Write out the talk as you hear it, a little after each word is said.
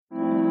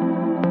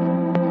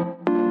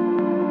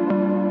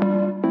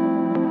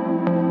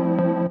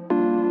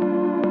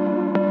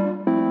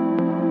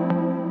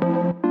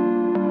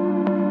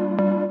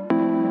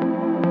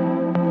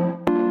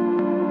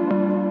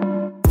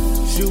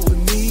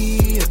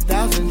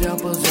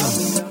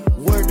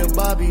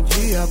Bobby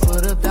G, I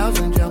put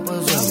 1,000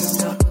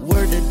 jumpers up.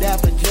 Word to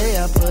Dapper J,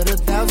 I put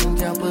 1,000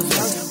 jumpers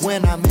up.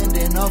 When I'm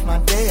ending off my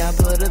day, I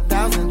put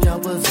 1,000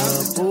 jumpers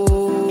up. Ooh.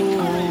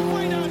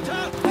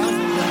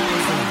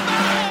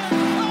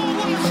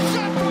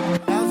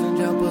 1,000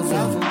 jumpers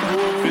up.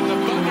 In the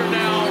Thunder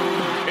now,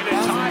 in a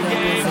tie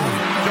game.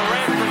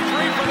 Durant for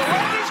three for the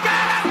win. He's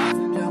got it!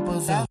 1,000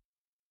 jumpers up.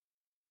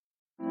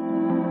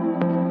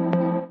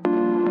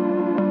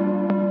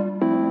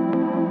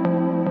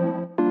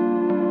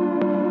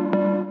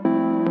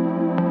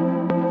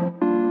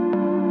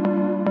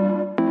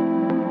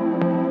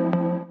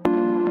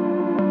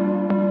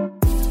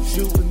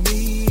 Shoot with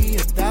me,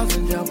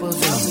 1,000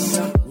 jumpers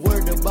up.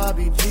 Word to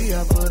Bobby G,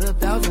 I put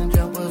 1,000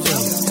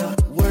 jumpers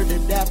up. Word to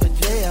Dapper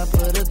J, I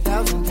put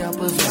 1,000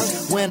 jumpers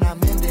up. When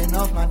I'm ending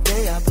off my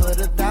day, I put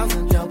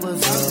 1,000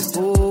 jumpers up.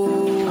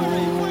 Ooh.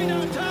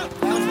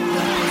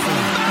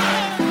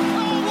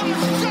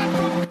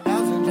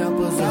 1,000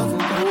 jumpers up.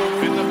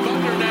 In the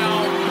Thunder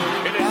now,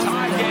 in a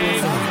tie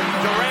game.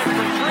 Durant for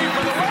three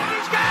for the win.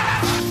 He's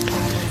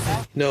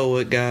got it! You know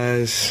what,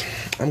 guys?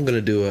 I'm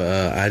gonna do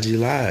a IG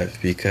live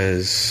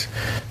because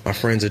my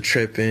friends are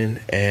tripping,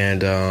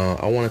 and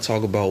I want to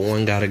talk about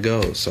One Gotta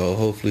Go. So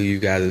hopefully you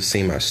guys have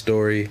seen my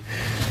story.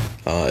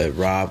 If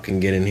Rob can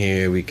get in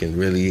here, we can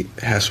really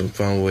have some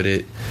fun with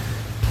it.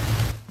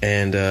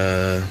 And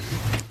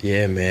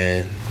yeah,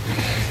 man,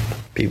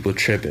 people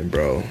tripping,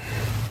 bro.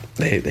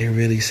 They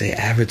really say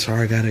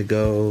Avatar gotta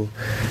go.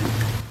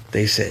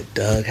 They said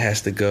Doug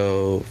has to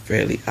go.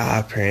 Fairly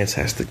Odd Parents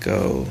has to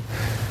go.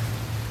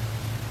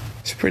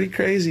 It's pretty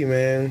crazy,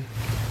 man.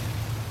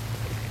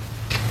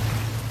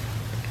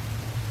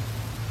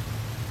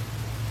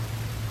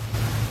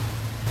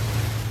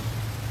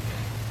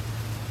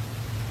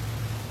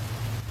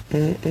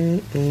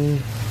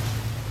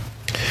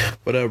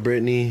 What up,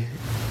 Brittany?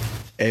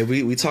 Hey,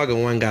 we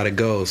talking One Gotta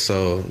Go,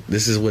 so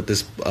this is what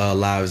this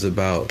live is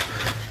about.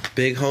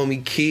 Big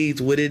homie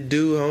Keith, what it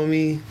do,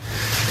 homie?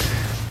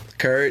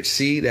 Courage,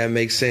 see, that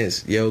makes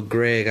sense. Yo,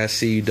 Greg, I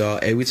see you,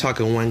 dog. Hey, we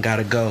talking One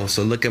Gotta Go,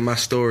 so look at my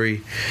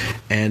story,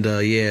 and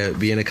yeah,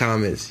 be in the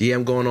comments. Yeah,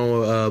 I'm going on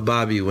with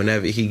Bobby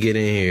whenever he get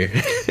in here.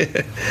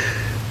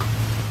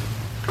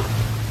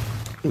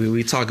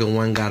 we talking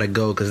One Gotta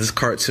Go, because this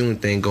cartoon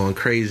thing going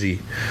crazy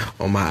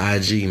on my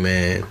IG,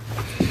 man.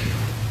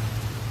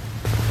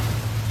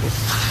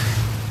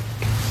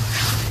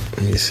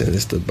 Let me send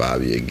this to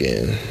Bobby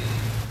again.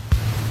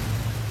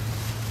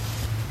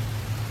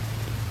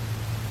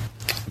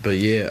 But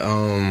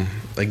yeah,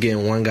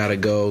 again, One Gotta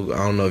Go. I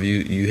don't know if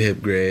you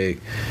hip Greg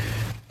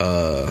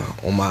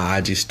on my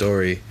IG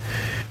story.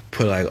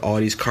 Put like all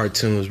these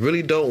cartoons,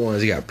 really dope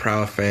ones. You got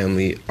Proud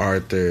Family,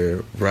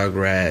 Arthur,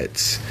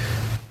 Rugrats,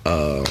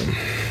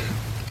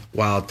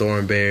 Wild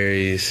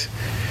Thornberries,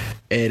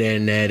 Ed,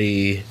 Edd n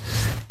Eddy,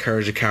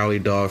 Courage the Cowardly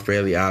Dog,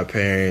 Fairly Odd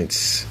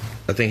Parents.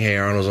 I think Hey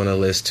Arnold's on the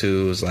list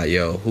too. It's like,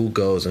 yo, who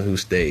goes and who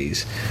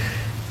stays?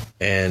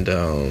 And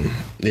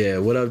yeah,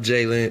 what up,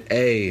 Jalen?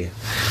 Hey,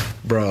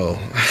 bro.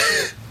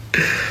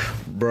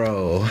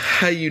 Bro,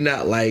 how you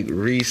not like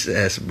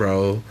Recess,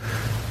 bro?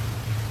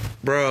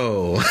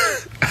 Bro.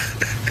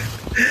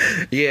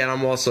 Yeah, and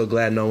I'm also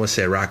glad no one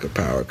said Rocket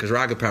Power, because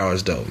Rocket Power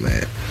is dope,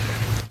 man.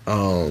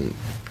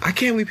 I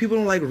can't believe people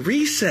don't like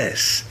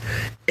Recess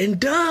and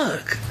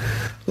Doug.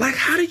 Like,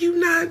 how do you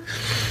not?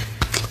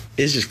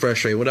 It's just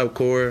frustrating. What up,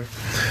 Cora?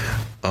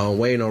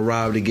 Waiting on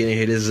Rob to get in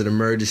here. This is an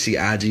emergency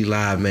IG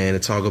live, man, to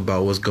talk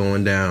about what's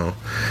going down.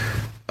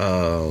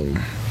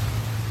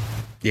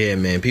 Yeah,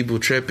 man, people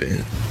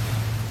tripping.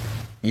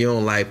 You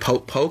don't like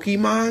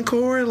Pokemon,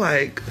 Cora?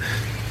 Like,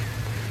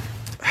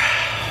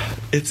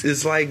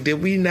 it's like,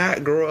 did we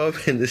not grow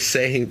up in the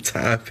same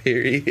time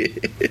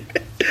period?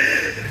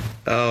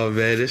 Oh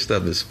man, this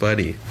stuff is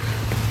funny.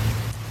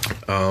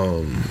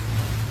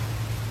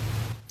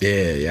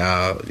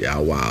 Yeah,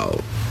 y'all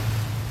wild.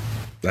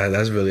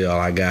 That's really all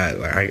I got.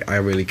 Like, I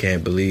really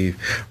can't believe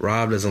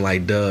Rob doesn't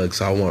like Doug,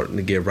 so I want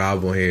to get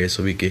Rob on here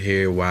so we can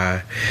hear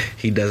why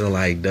he doesn't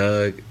like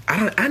Doug.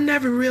 I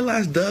never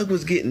realized Doug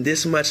was getting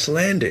this much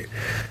slander.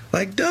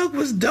 Like, Doug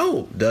was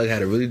dope. Doug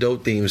had a really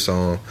dope theme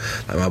song,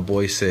 like my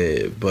boy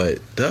said, but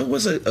Doug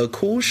was a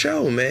cool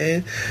show,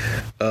 man.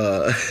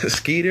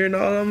 Skeeter and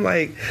all them,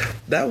 like,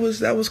 that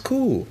was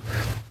cool.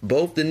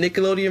 Both the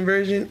Nickelodeon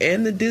version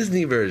and the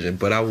Disney version,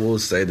 but I will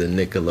say the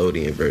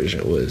Nickelodeon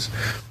version was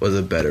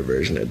a better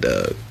version of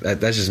Doug.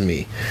 That's just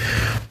me.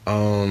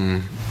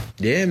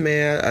 Yeah,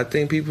 man, I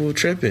think people were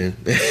tripping.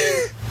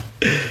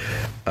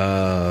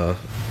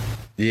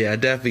 Yeah, I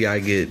definitely gotta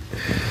get.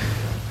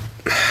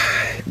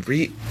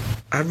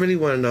 I really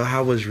want to know,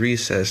 how was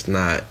Recess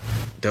not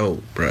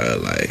dope,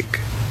 bruh? Like,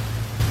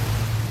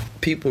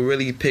 people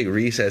really picked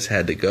Recess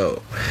had to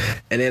go,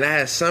 and then I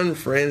had some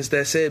friends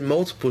that said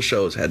multiple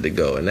shows had to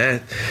go, and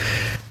that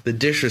the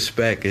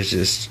disrespect is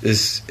just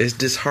it's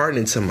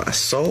disheartening to my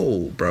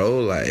soul,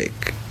 bro.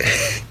 Like,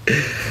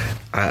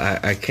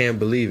 I can't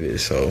believe it.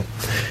 So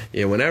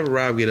yeah, whenever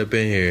Rob get up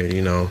in here,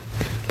 you know,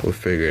 we'll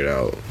figure it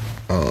out.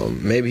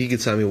 Maybe he could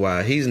tell me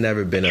why he's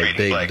never been a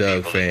big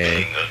Doug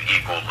fan.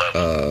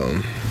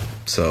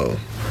 So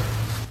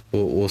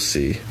we'll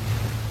see.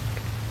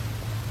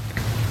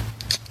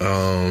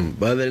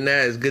 But other than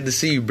that, it's good to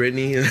see you,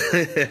 Brittany.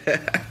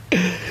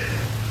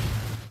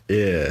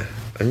 Yeah.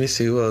 Let me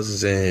see who else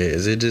is in here.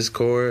 Is it just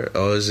Core?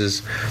 Oh, it's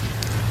just...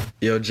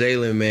 Yo,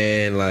 Jalen,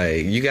 man,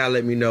 like, you gotta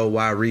let me know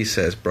why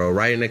recess, bro.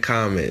 Write in the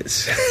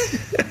comments.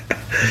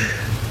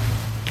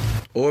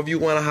 Or if you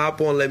want to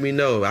hop on, let me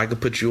know. I could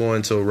put you on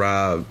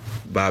until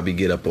Bobby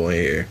get up on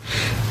here.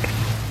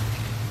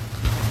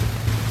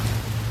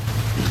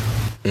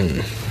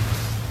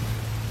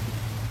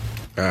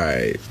 All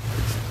right.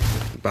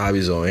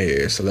 Bobby's on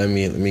here, so let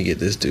me get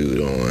this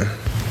dude on.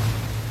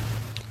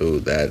 Ooh,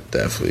 that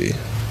definitely.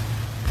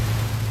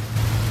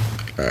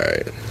 All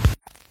right.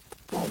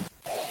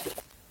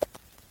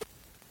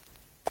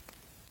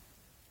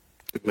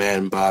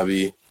 Man,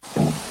 Bobby.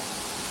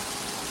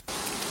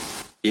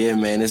 Yeah,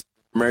 man, it's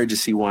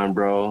emergency one,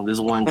 bro. This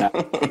one guy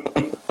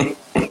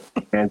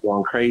man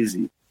going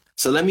crazy.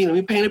 So let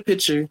me paint a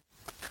picture.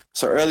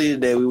 So earlier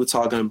today we were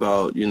talking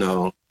about,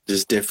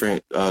 just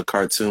different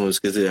cartoons,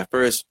 because at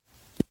first,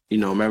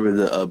 remember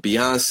the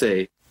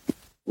Beyonce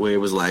where it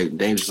was like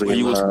dangerously when in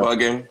you was love.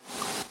 bugging.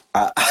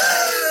 I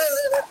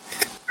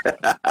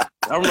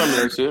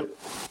remember that shit.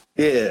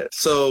 Yeah,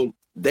 so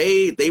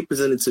they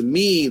presented to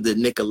me the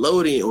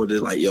Nickelodeon, or they're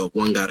like, yo,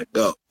 one gotta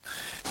go.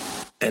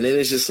 And then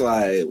it's just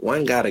like,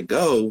 one gotta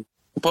go.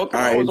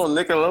 Pokemon was on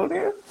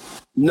Nickelodeon?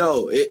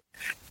 No,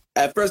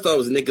 at first I thought it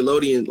was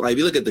Nickelodeon. Like, if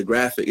you look at the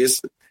graphic,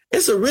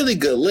 it's a really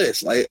good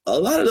list. Like, a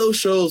lot of those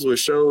shows were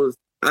shows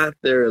I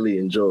thoroughly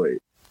enjoyed.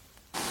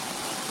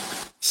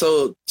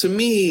 So, to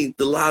me,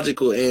 the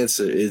logical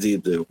answer is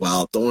either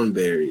Wild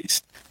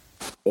Thornberrys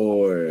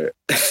or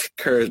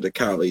Courage the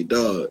Cowardly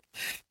Dog.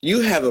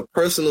 You have a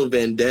personal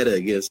vendetta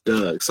against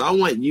Doug, so I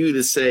want you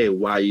to say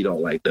why you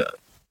don't like Doug.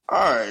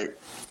 All right.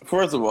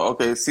 First of all,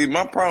 okay, see,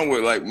 my problem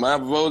with, like, my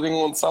voting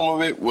on some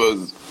of it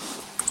was,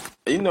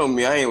 you know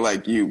me, I ain't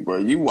like you, bro.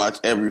 You watch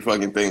every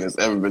fucking thing that's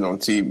ever been on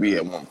TV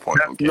at one point.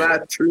 That's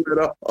not true at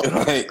all.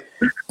 Like,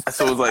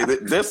 so it's like,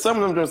 there's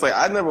some of them just like,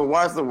 I never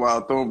watched the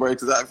Wild Thornberry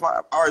because I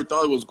already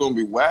thought it was going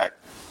to be whack.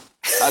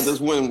 I just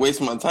wouldn't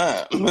waste my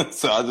time.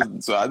 So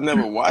I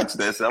never watched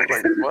that shit. I was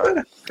like,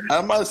 what?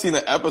 I might have seen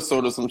an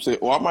episode or some shit,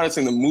 or I might have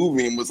seen the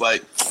movie and was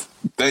like,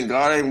 thank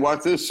God I didn't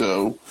watch this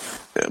show.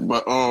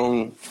 But,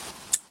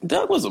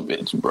 Doug was a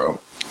bitch, bro.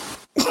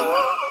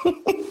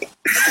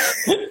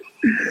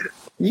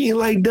 You ain't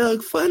like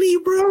Doug funny,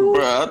 bro?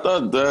 Bro, I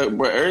thought Doug,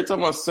 bro, every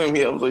time I saw him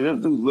here, I was like,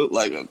 this dude looked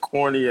like a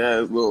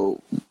corny-ass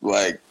little,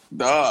 like,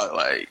 dog.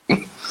 Like,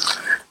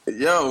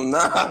 yo,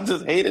 I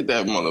just hated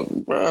that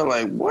motherfucker, bro.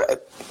 Like,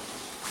 what?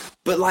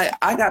 But, like,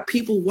 I got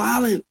people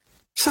wilding.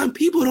 Some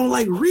people don't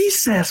like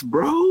recess,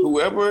 bro.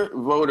 Whoever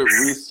voted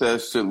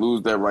recess should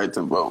lose their right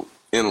to vote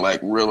in, like,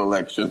 real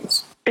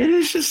elections. And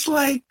it's just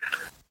like,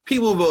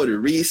 people voted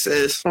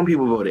recess. Some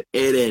people voted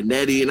Ed, Edd n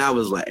Eddy, and I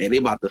was like, hey, they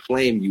about to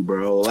flame you,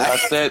 bro. Like,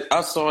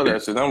 I saw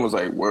that shit. I was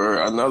like, word,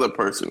 another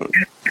person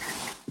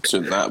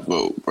should not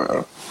vote,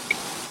 bro.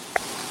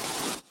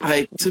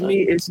 Like, to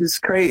me, it's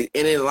just crazy.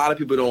 And then a lot of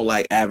people don't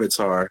like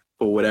Avatar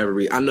for whatever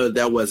reason. I know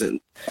that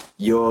wasn't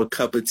your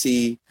cup of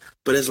tea,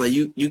 but it's like,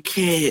 you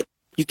can't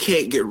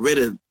get rid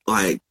of,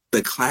 like,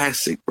 the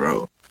classic,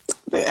 bro.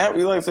 Like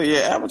I said,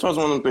 yeah, Avatar's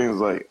one of them things,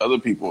 like, other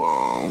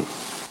people,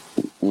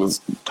 was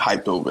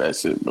hyped over that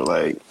shit, but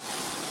like,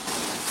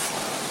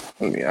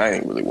 I mean, I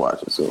ain't really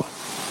watching, so.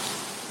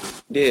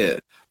 Yeah,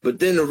 but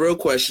then the real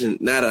question,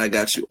 now that I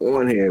got you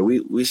on here,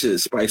 we should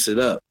spice it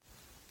up.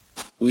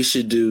 We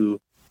should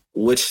do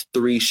which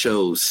 3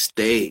 shows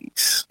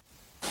stays.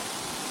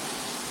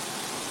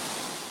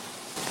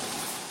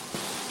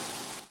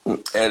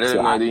 Ed, Edd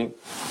n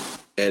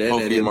Eddy,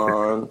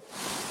 Pokemon,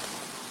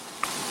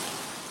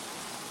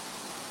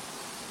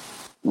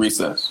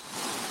 Recess.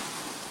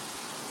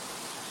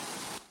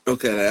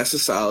 Okay, that's a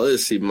solid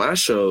list. See, my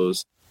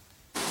shows,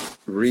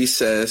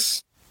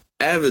 Recess,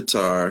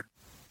 Avatar,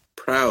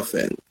 Proud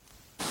Family.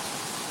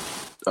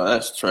 Oh,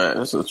 that's trash.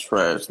 That's a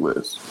trash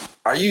list.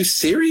 Are you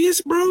serious,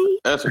 bro?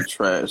 That's a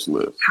trash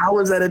list. How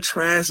is that a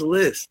trash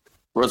list?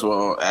 First of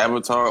all,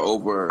 Avatar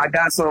over... I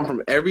got some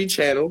from every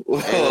channel.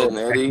 Ed, Edd n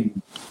Eddy.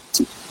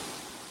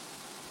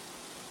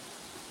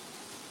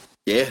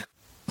 Yeah.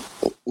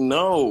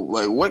 No,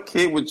 like, what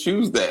kid would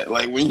choose that?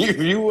 Like, when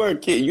you were a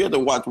kid, you had to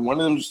watch one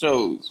of them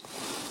shows.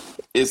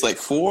 It's like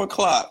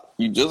 4:00.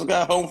 You just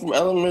got home from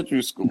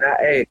elementary school. Now,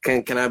 hey,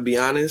 can I be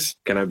honest?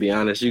 Can I be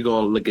honest? You're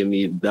gonna look at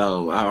me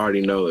dumb. I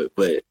already know it,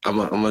 but I'm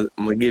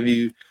gonna give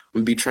you. I'm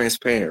gonna be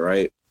transparent,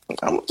 right?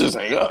 I'm gonna just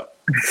hang up.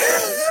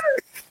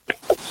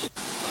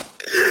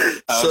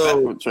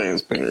 So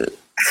transparent.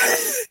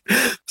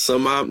 So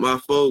my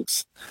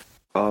folks,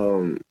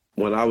 when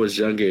I was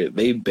younger,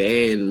 they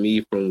banned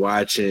me from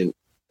watching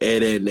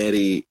Ed, Edd n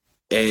Eddy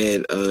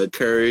and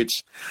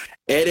Courage.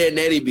 Ed, Edd n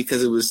Eddy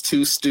because it was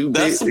too stupid.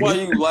 That's why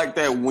you like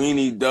that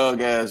weenie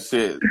Doug ass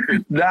shit.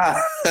 Nah.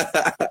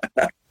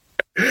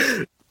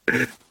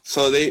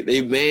 So they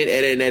banned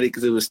Ed, Edd n Eddy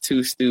because it was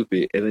too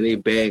stupid, and then they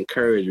banned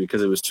Courage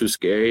because it was too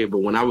scary. But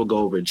when I would go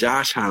over to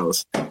Josh's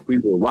house, we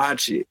would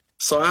watch it.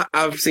 So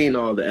I've seen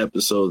all the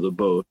episodes of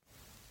both.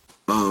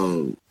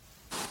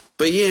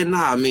 But yeah,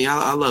 I mean,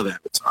 I love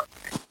Avatar,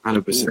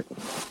 100%.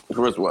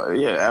 First of all,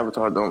 yeah,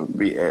 Avatar don't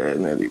be Ed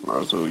and Eddie,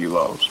 bro. So you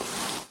lost.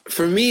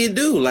 For me, it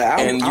do.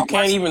 Like, you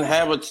can't even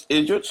have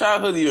is your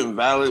childhood even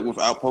valid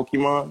without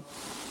Pokemon?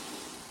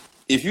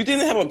 If you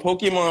didn't have a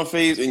Pokemon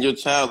phase in your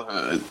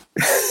childhood,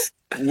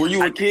 were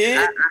you a kid?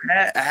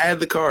 I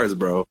had the cards,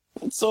 bro.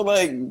 So,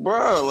 like,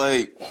 bro,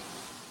 like,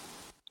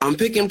 I'm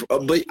picking,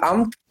 but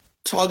I'm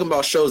talking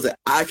about shows that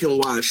I can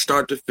watch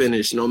start to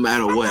finish, no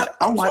matter what.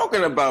 I'm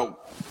talking about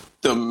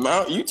the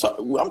amount I'm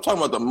talking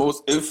about the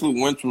most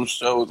influential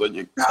shows of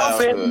your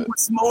childhood.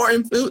 What's more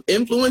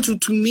influential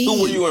to me?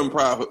 Who were you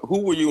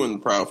in the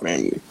Proud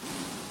Family?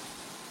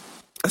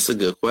 That's a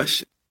good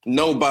question.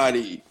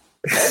 Nobody.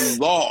 You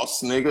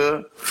lost,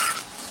 nigga.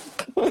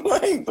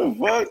 Like, the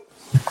fuck?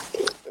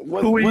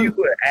 Who were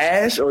you,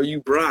 Ash or you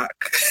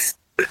Brock?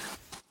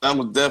 I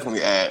was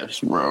definitely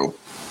Ash, bro.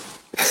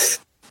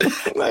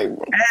 Like,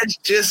 Ash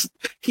just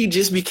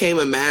became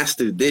a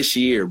master this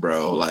year,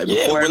 bro. Like,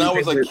 yeah, when I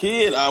was a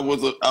kid, I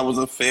was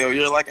a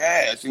failure like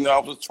Ash. You know, I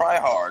was try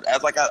hard.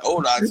 As I got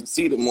older, I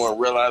succeeded more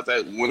and realized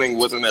that winning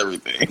wasn't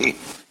everything.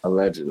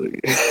 Allegedly.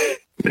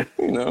 You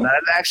know, no,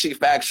 that's actually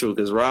factual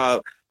because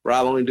Rob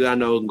only do I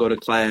know go to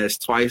class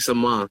twice a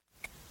month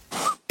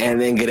and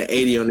then get an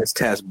 80 on this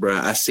test, bro.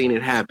 I seen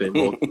it happen.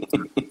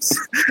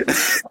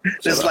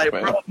 Just like,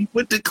 bro, you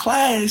went to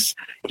class,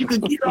 you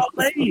could get all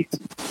A's.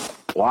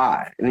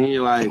 Why? And then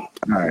you're like, all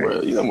right.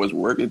 Bro, you know how much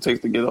work it takes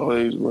to get all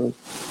A's, bro?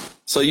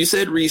 So you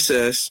said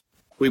Recess.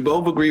 We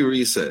both agree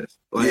Recess.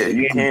 Like, yeah,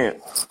 you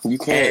can't. You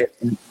can't.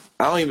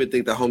 I don't even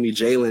think the homie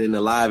Jalen ain't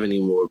alive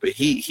anymore, but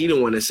he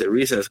the one that said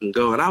Recess can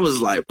go. And I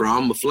was like, bro,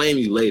 I'm going to flame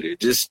you later.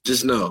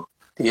 Just know.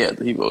 Yeah,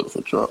 he voted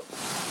for Trump.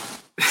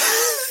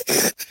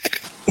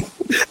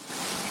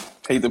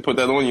 Hate to put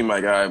that on you, my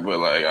guy, but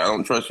like I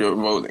don't trust your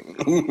voting.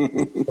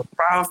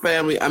 Proud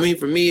Family. I mean,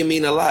 for me, it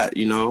mean a lot.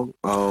 You know.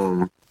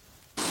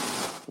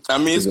 I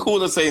mean, it's cool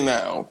to say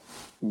now,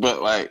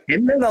 but like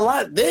it meant a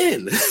lot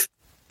then.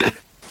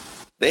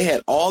 They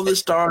had all the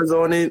stars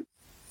on it.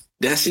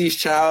 Destiny's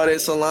Child and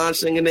Solange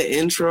singing the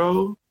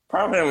intro.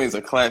 Proud Family is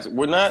a classic.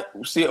 We're not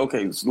I'm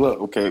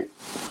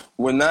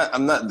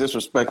not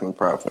disrespecting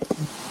Proud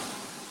Family.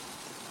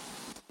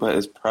 But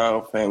is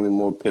Proud Family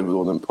more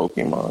pivotal than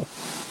Pokemon?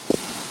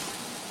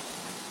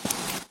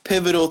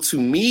 Pivotal to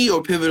me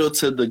or pivotal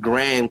to the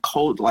grand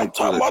cult? Like,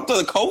 talk about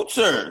the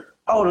culture.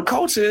 Oh, the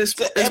culture is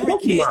every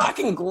kid. I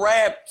can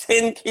grab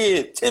 10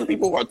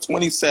 people who are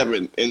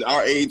 27 in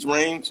our age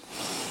range,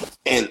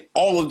 and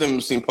all of them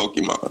have seen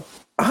Pokemon.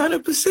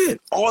 100%.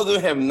 All of them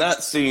have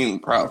not seen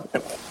Proud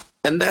Family.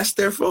 And that's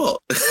their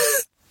fault.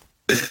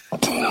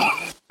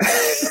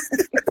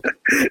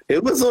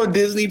 It was on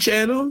Disney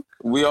Channel.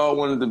 We all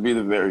wanted to be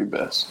the very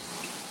best.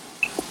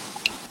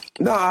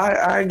 No,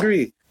 I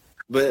agree.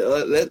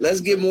 But let's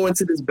get more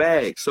into this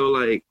bag. So,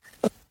 like,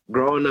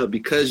 growing up,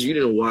 because you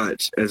didn't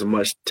watch as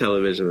much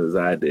television as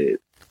I did,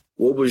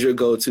 what was your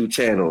go-to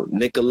channel?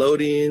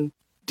 Nickelodeon,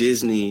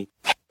 Disney,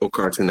 or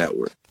Cartoon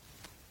Network?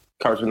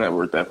 Cartoon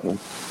Network, definitely.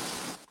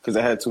 Because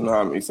I had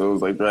Toonami, so it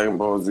was like Dragon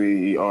Ball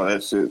Z, all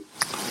that shit.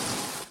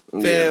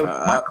 Fam,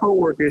 my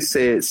coworker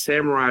said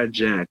Samurai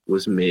Jack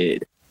was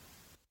mid.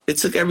 It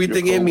took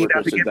everything in me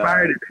not to get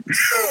fired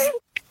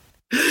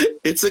today.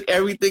 It took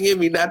everything in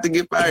me not to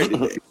get fired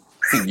today.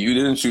 You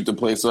didn't shoot the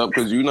place up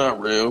because you're not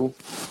real.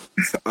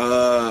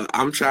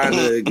 I'm trying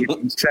to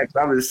get these checks.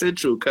 I'm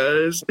essential,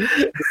 cuz.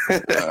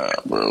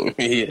 Bro,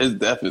 his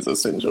death is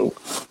essential.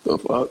 The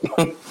fuck?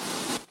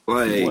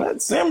 Like,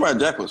 what? Samurai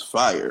Jack was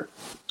fire.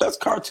 That's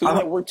Cartoon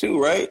Network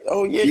too, right?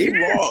 Oh, yeah, you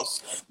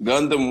lost.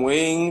 Gundam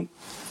Wing.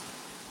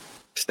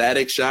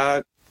 Static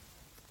Shock.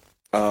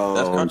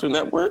 That's Cartoon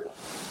Network?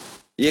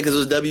 Yeah, because it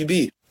was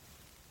WB.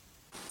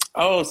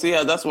 Oh, see,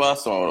 yeah, that's why I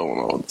saw it on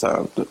all the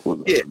time.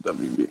 Yeah.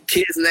 WB.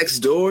 Kids Next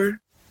Door.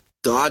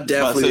 So I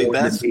definitely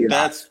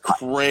that's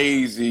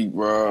crazy,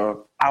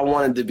 bro. I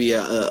wanted to be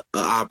a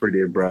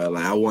operative, bro.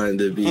 Like, I wanted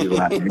to be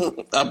like.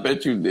 I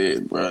bet you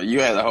did, bro. You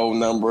had a whole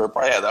number.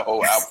 Probably had a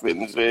whole outfit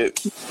and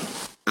shit.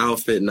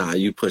 Outfit, nah,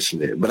 you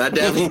pushing it. But I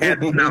definitely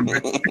had a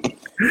number.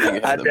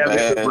 I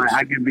definitely like,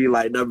 I could be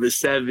like number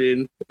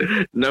 7,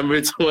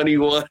 number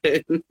 21.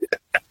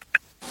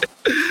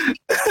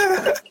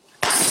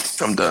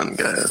 I'm done,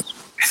 guys.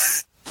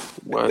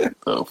 What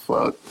the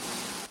fuck?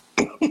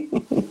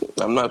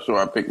 I'm not sure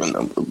I picked my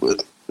number,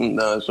 but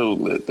nah, it's so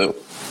lit though.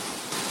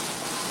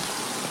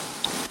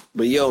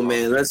 But yo,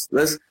 man, let's.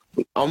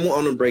 I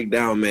want to break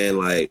down, man.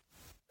 Like,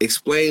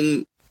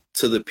 explain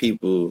to the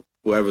people,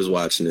 whoever's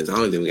watching this. I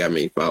don't think we got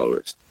many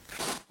followers.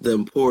 The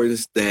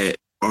importance that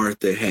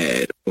Arthur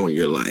had on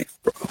your life,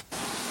 bro.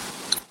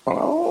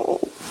 Oh.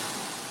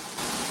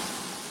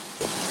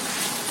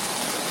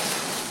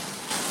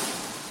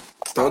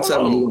 Don't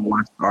tell me you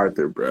watched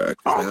Arthur, bro.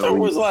 Arthur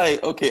was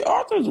like, okay,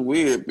 Arthur's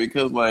weird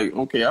because, like,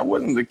 okay, I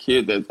wasn't the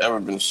kid that's ever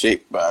been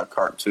shaped by a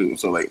cartoon.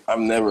 So, like, I've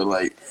never,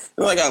 like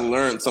I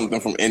learned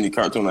something from any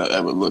cartoon I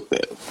ever looked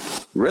at.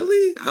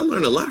 Really? I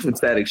learned a lot from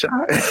Static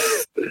Shock.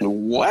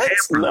 What?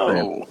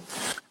 No.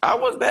 I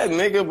was that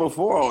nigga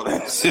before all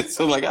that shit.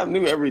 So, like, I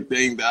knew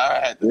everything that I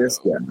had to This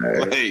guy.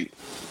 Like,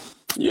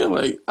 yeah,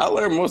 like, I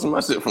learned most of my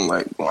shit from,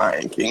 like,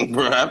 Lion King,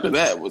 bro. After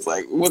that, it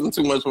wasn't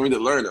too much for me to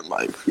learn in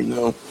life, you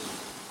know?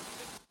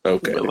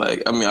 Okay. But,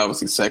 like, I mean,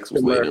 obviously sex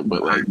was later,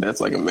 but, like,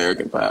 that's, like,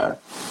 American Pie.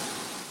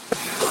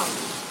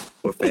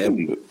 Or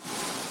Family.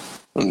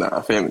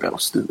 Nah, Family Guy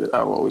was stupid.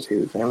 I've always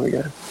hated Family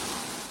Guy.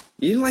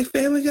 You didn't like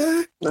Family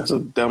Guy? That's the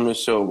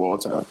dumbest show of all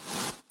time.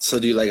 So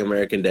do you like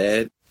American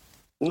Dad?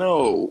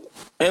 No.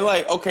 And,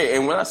 like, okay,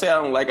 and when I say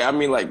I don't like it, I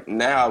mean, like,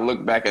 now I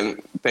look back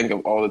and think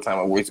of all the time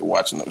I wasted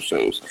watching those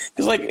shows.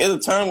 Because, like, at the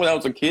time when I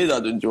was a kid, I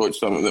enjoyed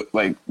some of the,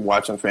 like,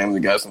 watching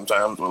Family Guy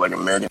sometimes, or, like,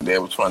 American Dad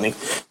was funny.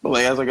 But,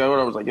 like, as I got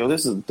older, I was like, yo,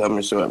 this is the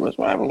dumbest show ever. That's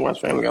why I haven't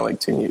watched Family Guy in, like,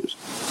 10 years.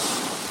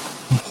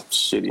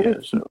 Shitty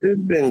ass show. It's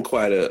been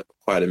quite a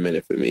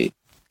minute for me.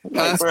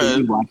 I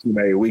still watch them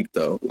every week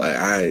though.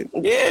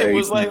 It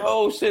was like,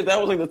 oh shit, that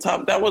was like the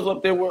top. That was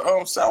up there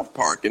with South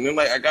Park, and then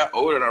like I got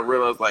older and I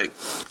realized like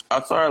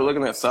I started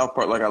looking at South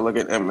Park like I look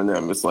at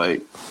Eminem. It's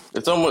like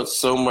it's almost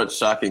so much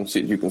shocking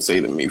shit you can say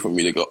to me for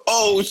me to go,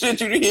 oh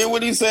shit, you didn't hear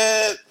what he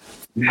said.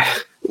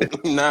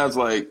 Now it's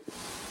like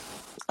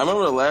I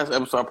remember the last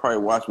episode I probably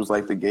watched was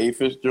like the Gay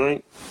Fish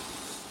joint.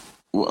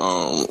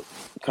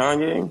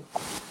 Kanye.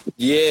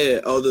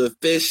 Yeah. Oh, the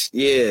fish.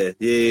 Yeah.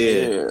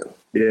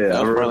 Yeah,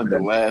 that was probably the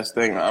last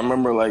thing. I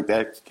remember, like,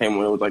 that came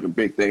when it was, like, a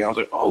big thing. I was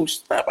like, oh,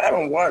 snap, I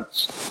haven't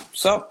watched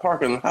South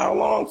Park in how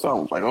long? So I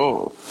was like,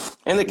 oh.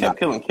 And they kept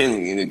killing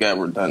Kenny, and it got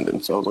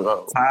redundant. So I was like,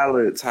 oh.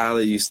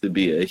 Tyler used to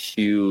be a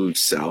huge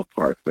South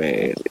Park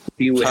fan.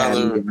 He would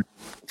Tyler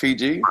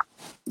PG?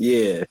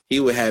 Yeah,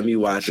 he would have me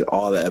watch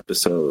all the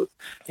episodes.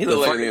 He's the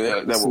lady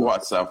that would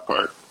watch South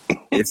Park.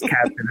 It's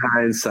Captain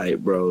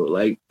Hindsight, bro.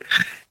 Like,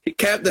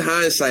 Captain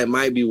Hindsight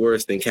might be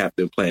worse than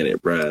Captain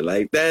Planet, bro.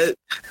 Like, that...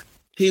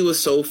 He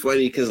was so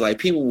funny because, like,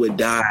 people would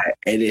die,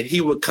 and then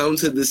he would come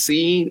to the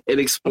scene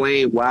and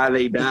explain why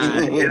they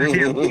died. He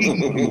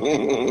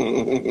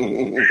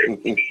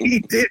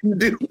didn't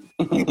do.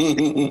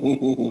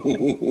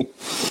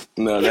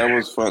 No, that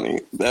was funny.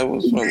 That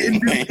was funny. He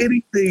didn't do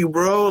anything,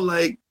 bro.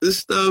 Like, this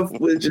stuff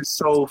was just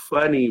so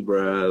funny,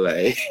 bro.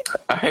 Like,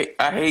 I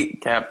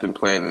hate Captain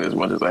Planet as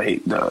much as I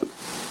hate Doug.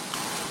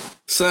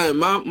 Son,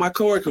 my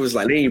coworker was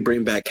like, they need to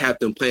bring back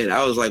Captain Planet.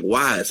 I was like,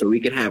 why? So we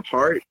can have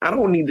heart? I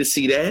don't need to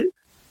see that.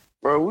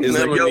 Bro, we it's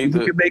never like, yo, need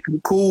you can make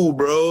him cool,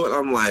 bro. And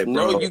I'm like, bro.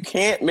 No, you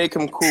can't make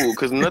him cool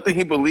because nothing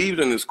he believes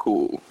in is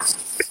cool.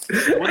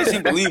 What does he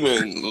believe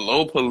in?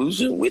 Low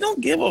pollution? We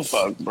don't give a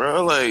fuck,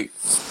 bro. Like,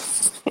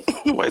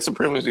 white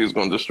supremacy is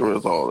going to destroy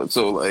us all. And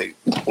so, like...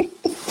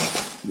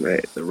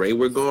 Right, the rate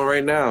we're going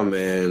right now,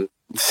 man.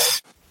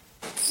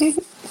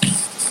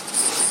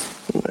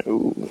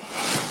 Ooh.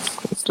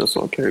 Just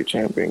saw Kerry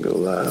Champion go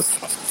live.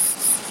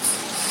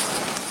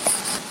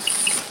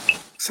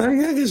 So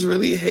y'all just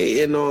really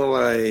hating on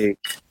like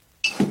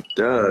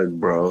Doug,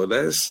 bro.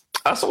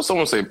 I saw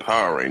someone say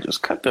Power Rangers.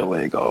 Cut their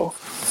leg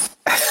off.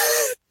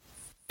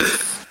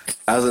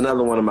 That was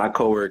another one of my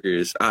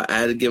coworkers. I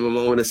had to give him a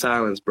moment of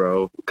silence,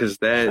 bro, because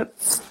that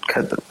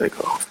cut the leg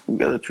off. We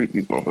gotta treat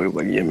these motherfuckers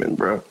like Yemen,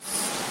 bro.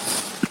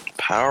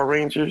 Power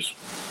Rangers.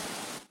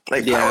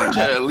 Like Power Rangers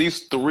had at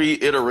least 3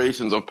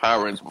 iterations of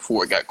Power Rangers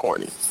before it got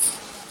corny.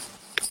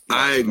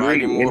 I agree.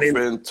 Mighty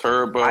Morphin,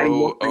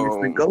 Turbo.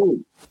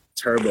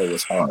 Turbo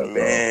was hard,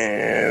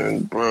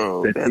 man,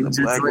 bro. They had the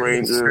Black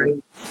Ranger.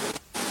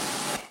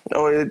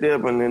 Oh, it did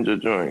have a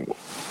ninja joint.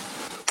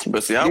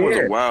 But see, I was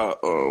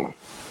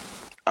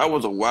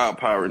a wild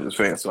Power Rangers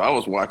fan, so I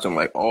was watching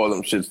like all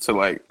them shits to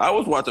like I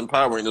was watching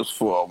Power Rangers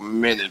for a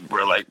minute,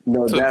 bro. Like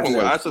to the point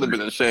where I should have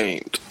been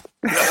ashamed.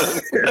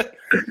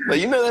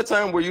 Like, you know that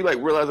time where you like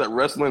realize that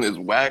wrestling is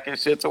whack and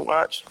shit to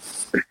watch.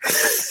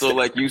 So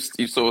like you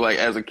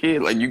as a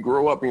kid, like you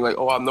grow up and you're like,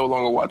 oh, I no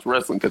longer watch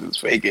wrestling because it's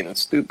fake and it's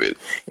stupid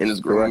and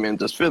it's grown men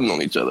just feeling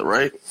on each other,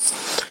 right?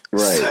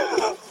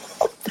 Right.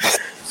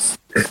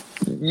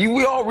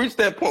 We all reached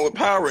that point with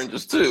Power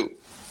Rangers too.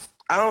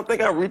 I don't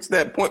think I reached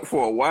that point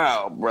for a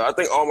while, bro. I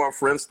think all my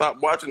friends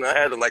stopped watching. I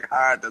had to like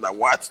hide that I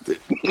watched it.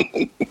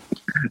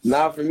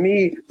 Now, for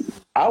me,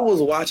 I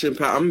was watching I'm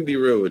gonna be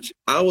real with you.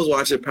 I was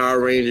watching Power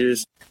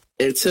Rangers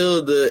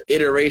until the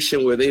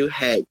iteration where they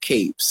had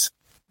capes.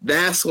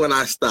 That's when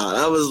I stopped.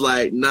 I was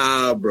like,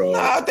 nah, bro.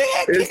 Nah, they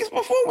had capes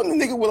before when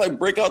the nigga would like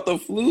break out the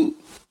flute.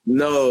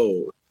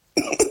 No.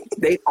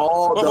 They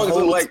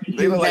look like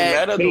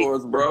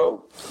matadors,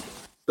 bro.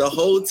 The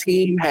whole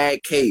team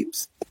had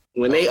capes.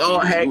 When they all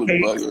had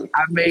capes, bugging.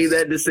 I made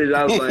that decision.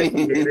 I was like,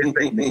 yeah, this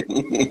ain't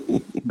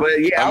it.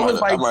 But yeah, I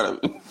was like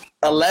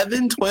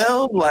 11,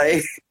 12,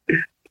 like.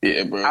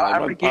 Yeah, bro.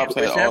 My pops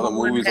had all the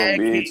movies on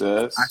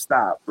VHS. I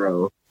stopped,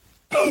 bro.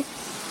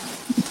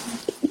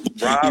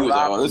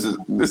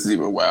 This is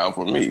even wild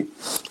for me.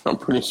 I'm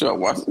pretty sure I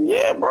watched it.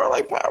 Yeah, bro.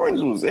 Like Power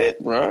Rangers was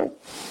it, bro.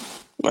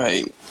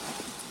 Like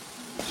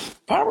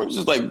Power Rangers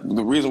is like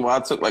the reason why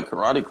I took like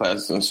karate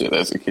classes and shit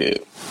as a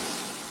kid.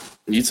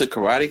 You took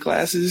karate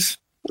classes?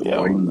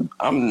 Yo,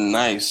 I'm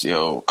nice,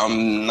 yo.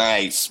 I'm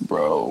nice,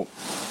 bro.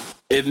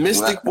 If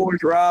Mystic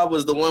Force Rob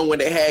was the one where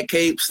they had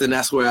capes, then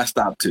that's where I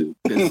stopped to.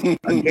 'Cause,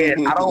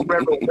 again, I don't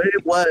remember what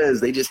it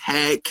was. They just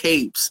had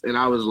capes, and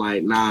I was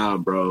like, nah,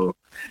 bro,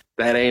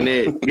 that ain't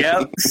it.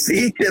 Yep,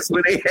 see, that's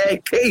where they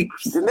had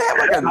capes. Didn't they have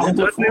like a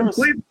Ninja Force?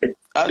 With it.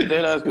 I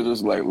did ask could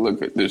just like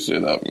look at this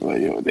shit up.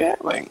 Like, yo, they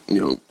had like,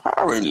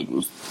 Power Rangers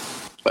was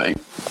like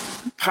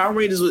Power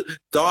Rangers was,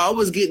 dog, I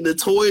was getting the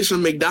toys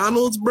from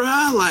McDonald's,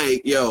 bro.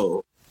 Like,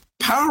 yo,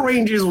 Power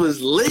Rangers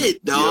was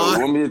lit, dog. Yo,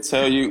 want me to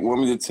tell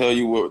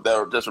you what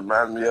that just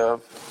reminds me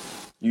of?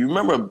 You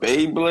remember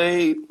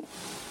Beyblade?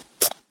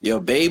 Yo,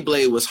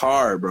 Beyblade was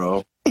hard,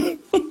 bro. Hey,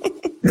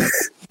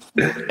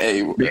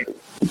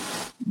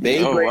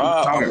 Beyblade Rob,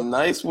 was hard. I'm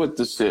nice with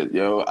the shit,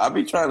 yo. I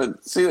be trying to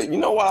see, you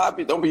know why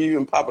don't be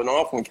even popping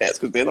off on cats?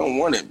 Because they don't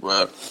want it,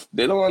 bro.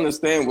 They don't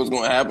understand what's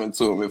going to happen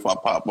to them if I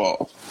pop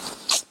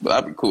off. But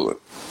I'd be cool.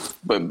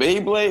 But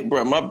Beyblade,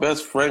 bro, my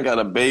best friend got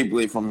a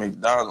Beyblade from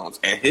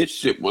McDonald's, and his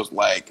shit was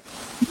like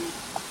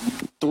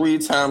 3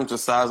 times the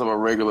size of a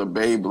regular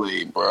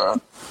Beyblade, bro.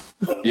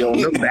 Yo,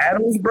 the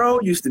battles, bro,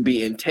 used to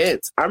be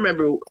intense. I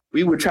remember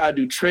we would try to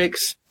do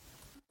tricks.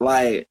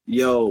 Like,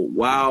 yo,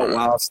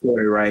 wild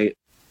story, right?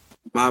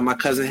 My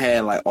cousin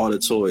had like all the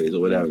toys or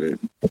whatever,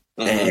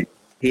 and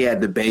he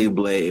had the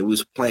Beyblade. It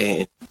was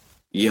playing.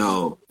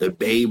 Yo, the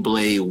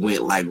Beyblade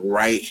went like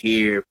right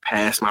here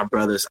past my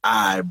brother's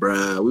eye,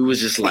 bro. We was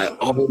just like,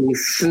 oh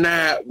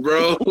snap,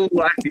 bro.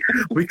 Like,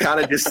 we kind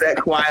of just sat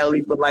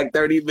quietly for like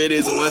 30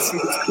 minutes. Once he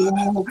was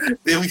cool,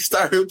 then we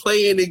started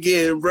playing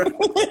again, bro.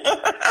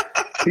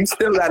 He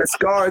still got a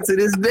scar to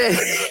this day.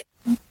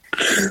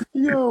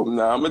 Yo,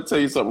 nah, I'm gonna tell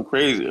you something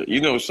crazy. You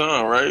know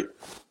Sean, right?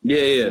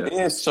 Yeah. Me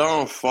and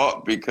Sean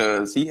fought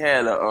because he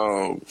had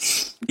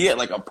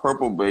like a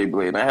purple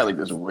Beyblade, and I had like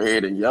this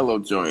red and yellow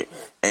joint,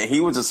 and he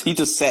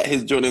just sat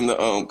his joint in the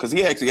because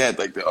he actually had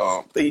like the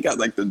I think he got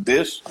like the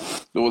dish,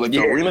 the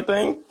arena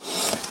thing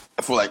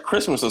for like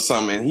Christmas or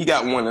something, and he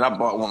got one and I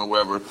bought one or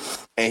whatever,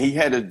 and he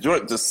had a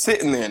joint just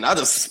sitting there, and I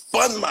just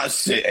spun my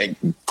shit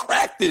and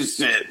cracked this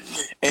shit,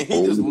 and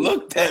he just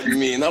looked at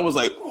me, and I was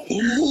like,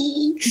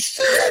 oh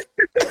shit.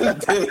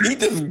 And then he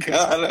just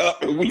got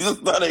up and we just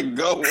started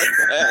going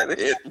at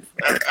it.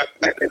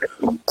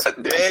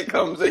 Dad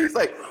comes in, he's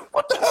like,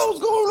 what the hell's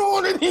going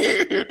on in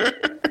here?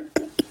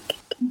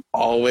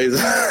 Always.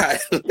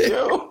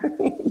 Yo,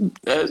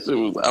 that shit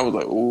was, I was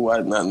like, oh, I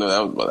did not know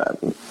that was what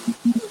happened.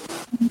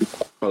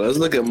 Well, let's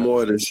look at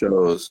more of the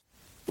shows.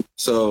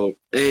 So,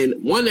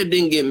 and one that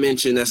didn't get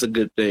mentioned, that's a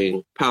good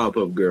thing,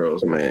 Powerpuff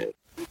Girls, man.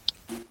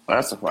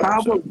 That's a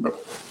fire show, bro.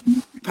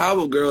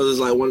 Powerpuff Girls is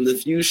like one of the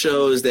few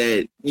shows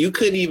that you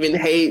couldn't even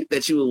hate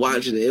that you were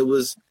watching it. It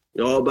was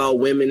all about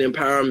women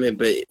empowerment,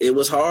 but it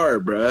was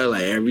hard, bro.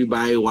 Like,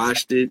 everybody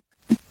watched it.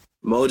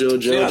 Mojo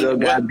Jojo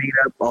got beat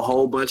up a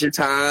whole bunch of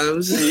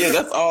times. Yeah,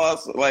 that's all I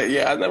was like.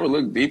 Yeah, I never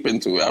looked deep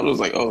into it. I was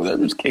like, oh, they're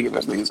just kicking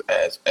this nigga's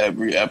ass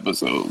every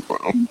episode, bro.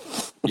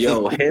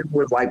 Yo, him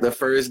was like the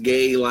first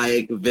gay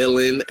like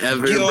villain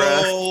ever,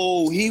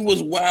 bro. He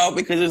was wild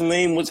because his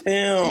name was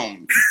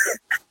him.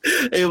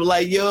 It was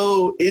like,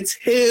 yo, it's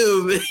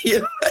him.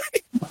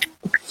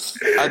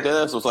 I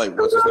guess was like,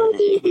 what's his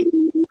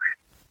name?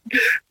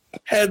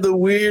 Had the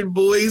weird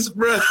voice,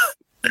 bro.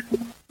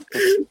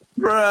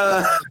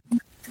 Bruh.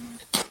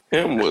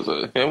 Him was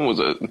a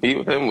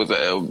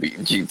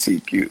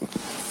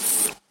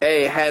LGBTQ.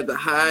 Hey, had the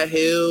high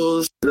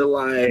heels,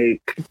 the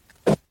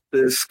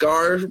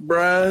scarf,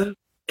 bruh.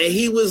 And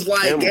he was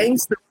like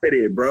gangster with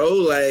it, bro.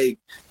 Like,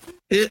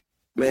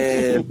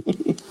 man.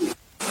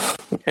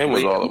 Him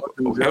was all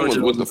about him was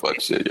what the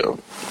fuck shit, yo.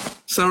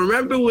 So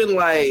remember when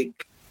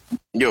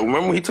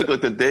remember when he took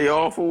like the day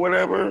off or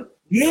whatever?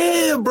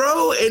 Yeah,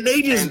 bro. And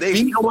they just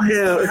beat on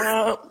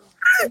him.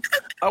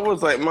 I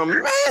was like, my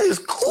man is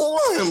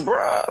cooling,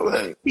 bro.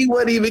 Like, he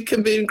wasn't even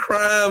committing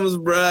crimes,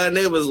 bro. And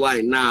they was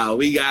like, nah,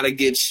 we gotta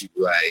get you.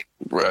 Like,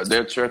 bro,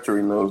 their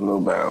treachery knows no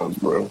bounds,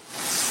 bro.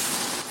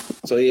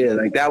 So yeah,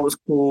 like that was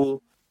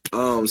cool.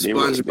 SpongeBob. They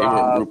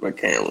were a group of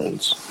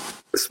Karens.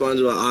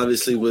 SpongeBob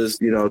obviously was,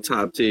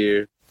 top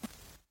tier.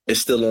 It's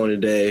still on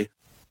today.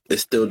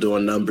 It's still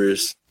doing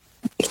numbers.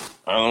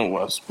 I don't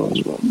watch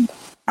SpongeBob.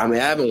 I mean,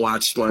 I haven't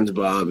watched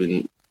SpongeBob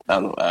in I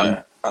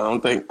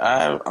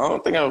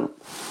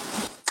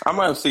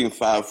might have seen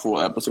 5 full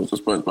episodes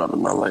of SpongeBob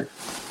in my life.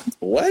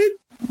 What?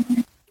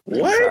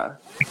 What?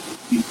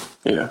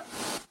 Yeah.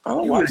 I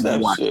don't watch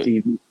that shit.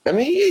 TV. I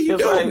mean, yeah, you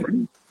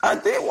don't. I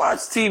did watch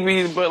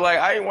TV, but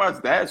I ain't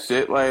watch that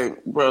shit.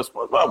 Like, bro,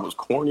 SpongeBob was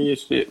corny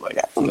as shit. Like,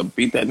 I want to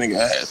beat that nigga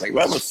ass. Like, if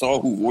I ever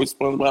saw who voiced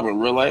SpongeBob in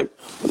real life,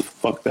 I would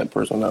fuck that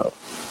person up.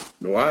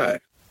 Why?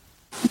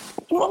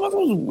 SpongeBob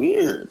was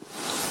weird.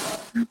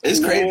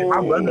 It's crazy.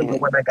 My brother the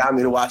one that got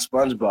me to watch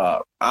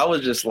SpongeBob. I was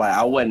just like,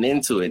 I wasn't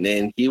into it. And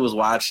then he was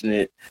watching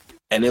it,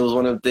 and it was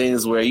one of the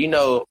things where,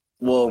 you're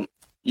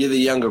the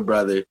younger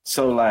brother.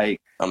 So, I'm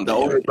the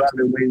older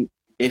brother,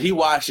 if he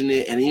watching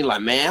it and he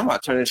like, man, I'm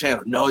about to turn the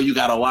channel. No, you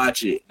got to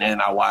watch it. And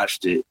then I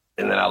watched it,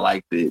 and then I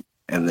liked it.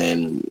 And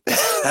then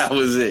that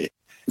was it.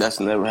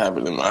 That's never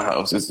happened in my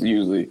house. It's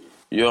usually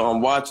Yo,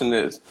 I'm watching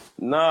this.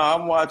 Nah,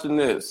 I'm watching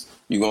this.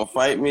 You gonna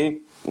fight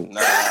me?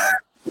 Nah.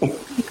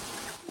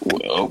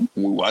 Well,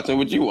 we watching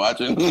what you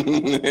watching.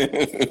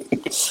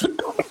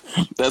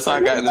 That's how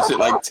I got into shit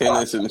like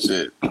tennis and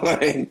shit.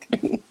 Like,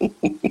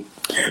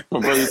 my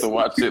brother used to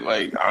watch shit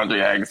like Andre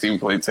Agassi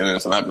play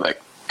tennis, and I'd be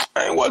like,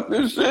 I ain't watch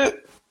this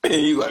shit. And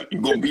he's like,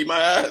 you gonna beat my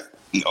ass?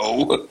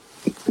 No.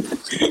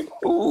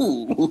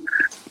 Ooh.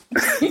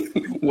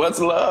 What's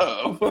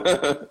love?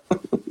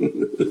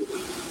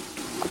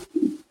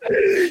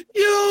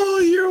 Yo,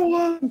 you're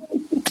one.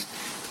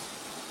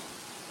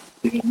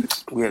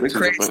 We had The two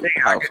crazy different thing,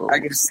 households. I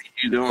can see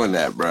you doing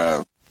that,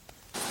 bro.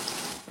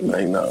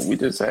 Like, no, we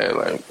just had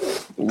like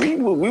we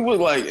were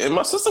like, and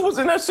my sister was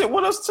in that shit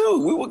with us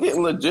too. We were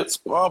getting legit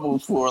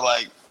squabbles for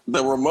like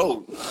the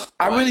remote.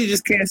 I really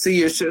just can't see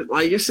your sister.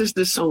 Like, your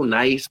sister's so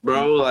nice,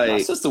 bro. My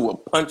Like, sister will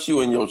punch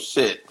you in your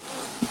shit.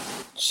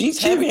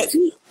 She's heavy.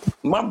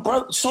 My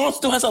brother Sean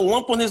still has a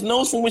lump on his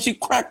nose from when she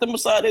cracked him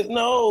beside his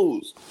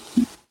nose.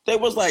 They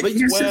was like, but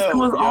your 12, sister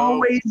was yo.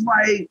 always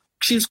like,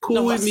 she's cool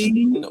No, with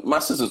me. My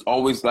sister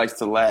always likes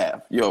to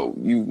laugh. Yo,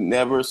 you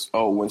never.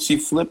 Oh, when she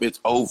flip, it's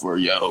over,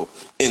 yo.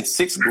 In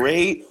 6th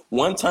grade,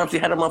 one time she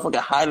had a motherfucker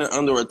hiding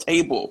under a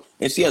table,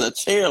 and she had a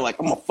chair like,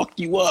 I'm gonna fuck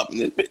you up.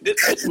 And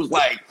this bitch was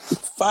like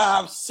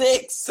 5,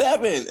 6,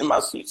 7,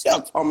 and see how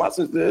tall my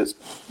sister is.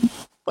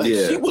 But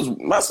Yeah.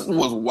 my sister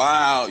was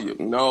wild. You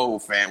know,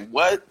 fam.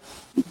 What?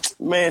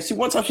 Man,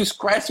 one time she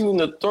scratched me in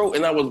the throat,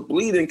 and I was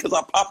bleeding because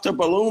I popped her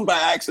balloon by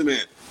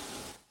accident.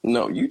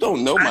 No, you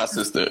don't know my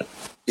sister.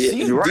 Yeah,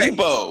 She's you're right.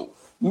 Debo.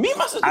 Me and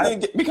my sister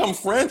didn't become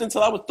friends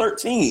until I was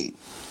 13.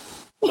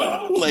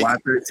 Like, Why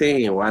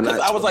 13? Why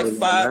not? I was like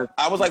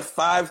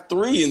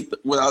 5'3" and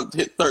when I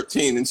hit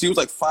 13, and she was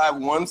like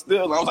 5'1"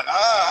 still. And I was like,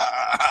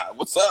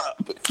 what's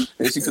up?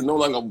 And she could no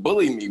longer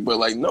bully me, but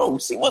like, no,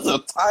 she was a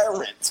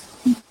tyrant.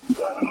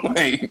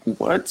 Like,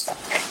 what?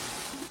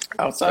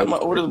 Outside my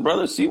oldest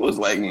brother, she was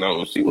like,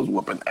 no, she was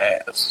whooping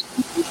ass.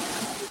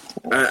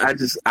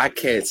 I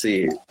can't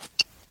see it.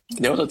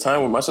 There was a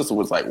time when my sister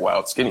was like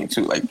wild skinny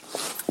too. Like,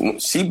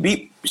 she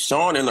beat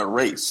Sean in a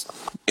race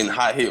in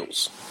high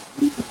heels,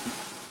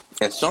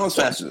 and Sean's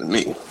faster than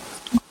me.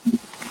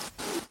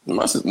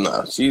 My sister,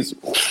 nah, she's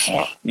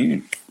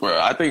you.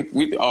 Bro, I think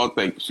we all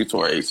think she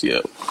tore her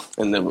ACL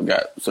and never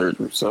got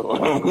surgery. So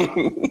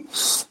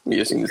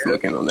yeah, she needs to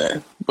look in on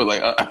that. But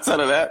like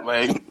outside of that,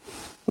 like,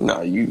 nah,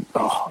 you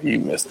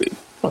missed it.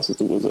 My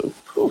sister was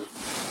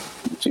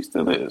she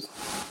still is.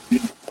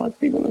 Punch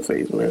people in the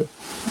face, man.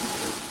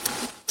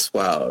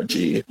 Wow,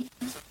 G.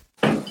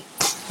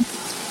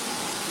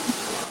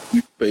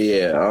 But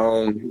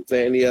yeah, is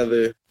there any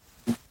other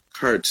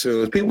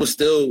cartoons? People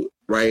still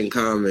writing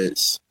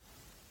comments.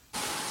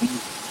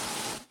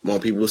 More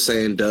people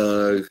saying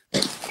Doug.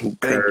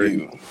 Thank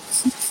you.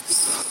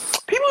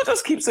 People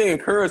just keep saying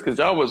Courage because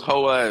y'all was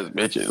whole ass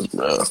bitches,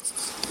 bro.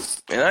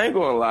 And I ain't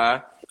gonna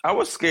lie, I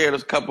was scared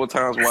a couple of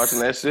times watching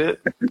that shit.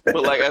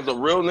 But like, as a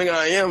real nigga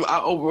I am, I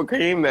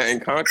overcame that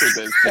and conquered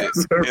that shit.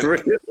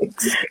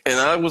 And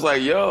I was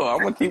like, yo, I'm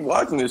gonna keep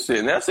watching this shit.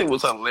 And that shit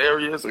was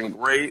hilarious and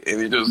great.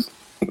 And it just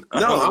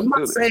No, I'm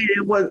not saying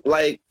it was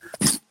like.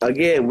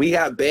 Again, we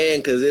got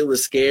banned because it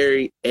was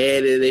scary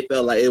and they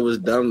felt like it was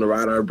dumb to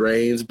rot our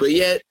brains. But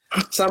yet,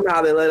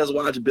 somehow they let us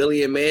watch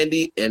Billy and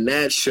Mandy, and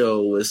that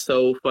show was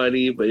so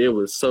funny, but it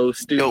was so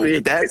stupid. Yo,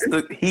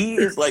 he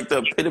is like the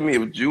epitome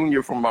of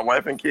Junior from My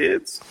Wife and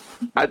Kids.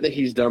 I think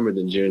he's dumber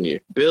than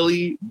Junior.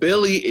 Billy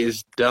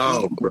is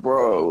dumb,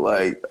 bro.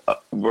 Like,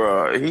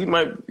 bro, he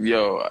might.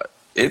 Yo,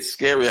 it's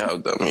scary how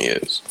dumb he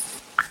is.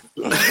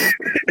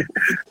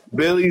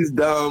 Billy's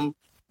dumb.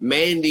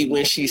 Mandy,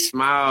 when she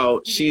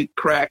smiled, she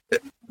cracked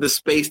the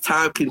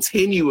space-time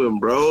continuum,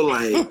 bro.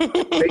 Like,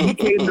 they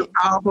became the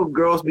powerful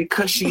girls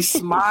because she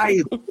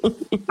smiled.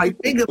 Like,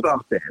 think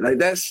about that.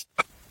 Like,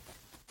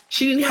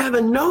 she didn't have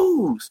a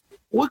nose.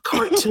 What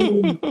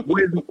cartoon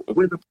where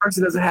the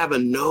person doesn't have a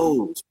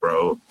nose,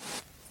 bro?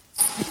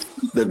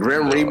 The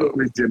Grim Reaper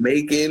was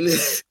Jamaican,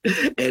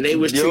 and they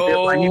was treating him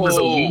like he was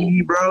a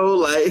weenie, bro.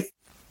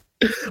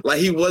 Like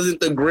he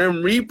wasn't the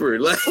Grim Reaper.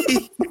 Like,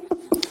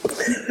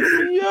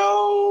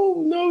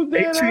 yo, no,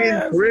 they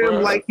treated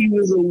Grim like he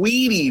was a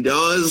weenie,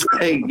 dog. It's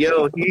like,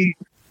 yo,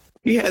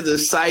 he has a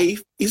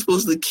scythe. He's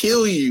supposed to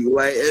kill you.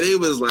 Like, and it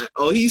was like,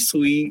 oh, he's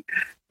sweet.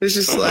 It's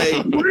just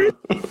like, what?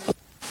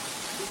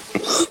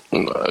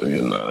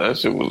 Nah, that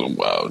shit was a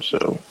wild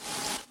show.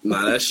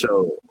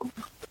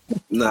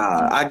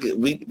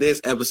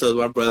 There's episodes,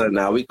 my brother and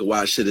I, we could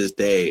watch to this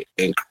day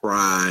and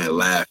cry and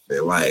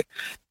laughing. Like,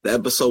 the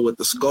episode with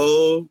the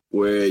skull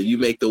where you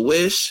make the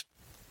wish,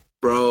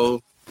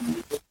 bro,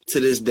 to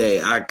this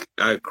day, I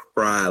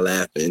cry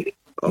laughing.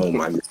 Oh,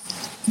 my God.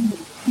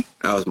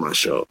 That was my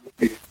show.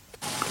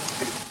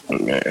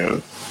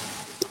 Man.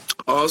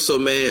 Also,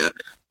 man,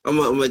 we're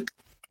going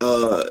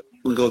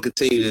to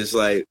continue this.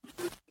 Like,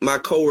 my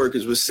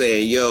coworkers were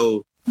saying,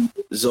 yo,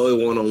 Zoe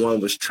 101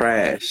 was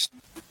trash.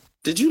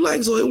 Did you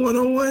like Zoe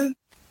 101?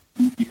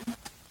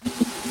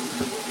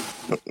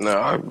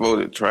 No, I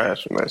voted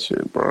trash on that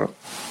shit, bro.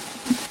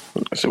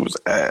 That shit was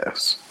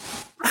ass.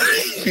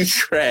 You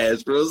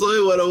trash, bro.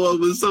 Zoe 101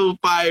 was so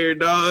fire,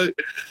 dog.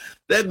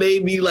 That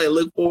made me like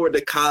look forward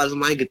to college. I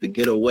might get to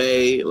get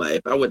away. Like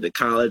if I went to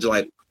college,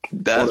 like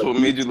That's what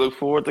made you look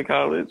forward to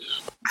college?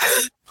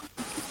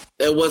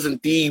 that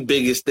wasn't the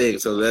biggest thing.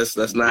 So let's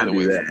not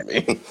do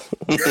that.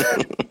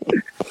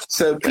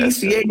 So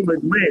PCA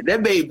looked lit.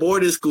 That made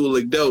boarding school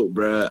look dope,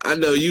 bro. I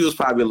know you was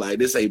probably like,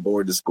 this ain't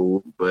boarding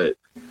school, but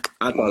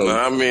I thought.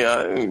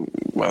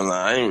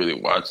 I ain't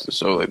really watched the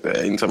show like that.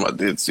 Anytime I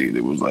did see it,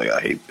 it was like, I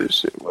hate this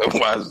shit. Like,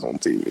 why is this on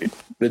TV?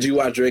 Did you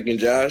watch Drake and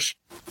Josh?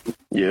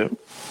 Yeah.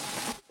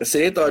 I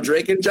said they thought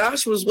Drake and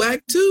Josh was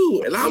whack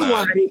too, and I'm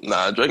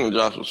like, Drake and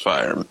Josh was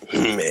fire.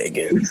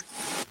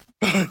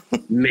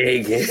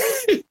 Megan.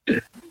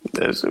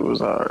 That shit was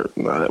hard.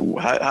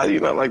 How do you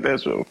not like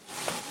that show?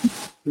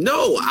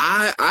 No,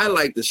 I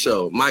like the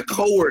show. My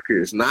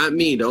coworkers, not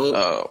me. Don't.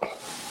 Oh.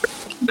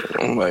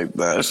 I'm like,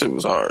 that shit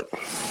was hard.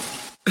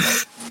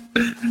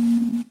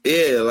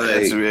 Yeah, like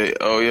SBA.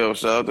 Oh, yo,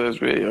 shout out to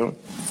SBA, yo.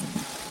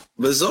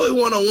 But Zoe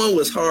 101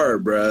 was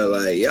hard, bro.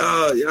 Like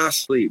y'all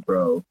sleep,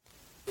 bro.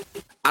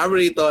 I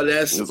really thought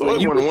that's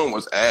Zoe 101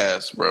 was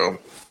ass, bro.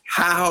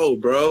 How,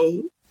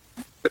 bro?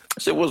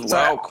 Shit was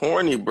wild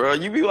corny, bro.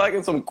 You be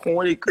liking some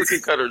corny cookie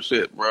cutter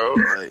shit, bro.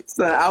 Like,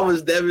 so I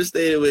was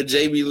devastated when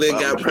Jamie Lynn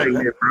got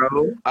pregnant,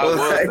 bro. I was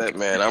that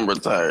man. I'm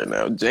retired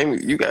now.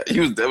 Jamie, you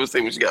was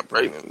devastated when she got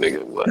pregnant,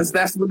 nigga. What? Cause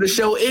that's when the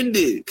show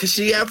ended. Cause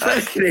she got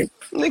pregnant.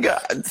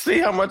 Nigga, see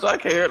how much I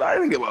cared? I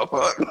didn't give a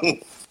fuck.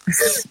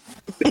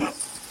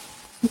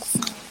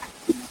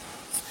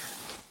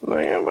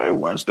 Like, everybody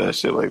watch that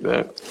shit like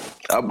that.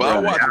 I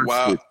watch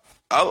wild.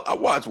 I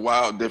watch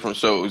wild different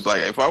shows.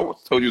 Like, if I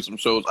told you some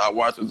shows I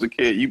watched as a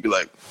kid, you'd be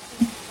like,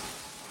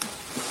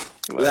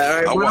 all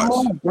right,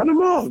 run them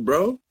off,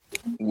 bro.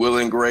 Will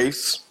and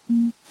Grace.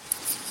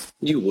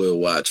 You will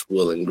watch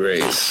Will and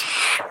Grace.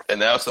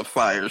 And that's a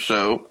fire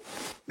show.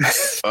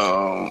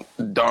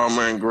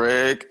 Dharma and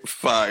Greg,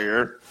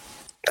 fire.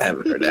 I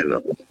haven't heard that in a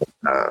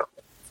while.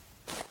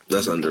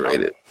 That's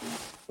underrated.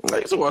 I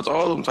used to watch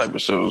all them type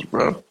of shows,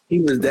 bro.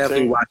 He was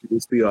definitely watching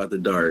HBO After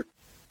Dark.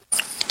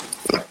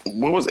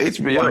 What was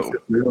HBO?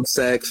 Real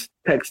Sex,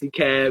 Taxi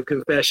Cab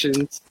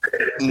Confessions.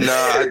 Nah,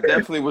 I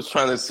definitely was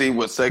trying to see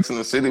what Sex and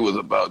the City was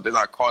about. Then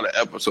I caught an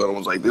episode and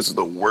was like, this is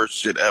the worst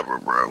shit ever,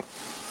 bro.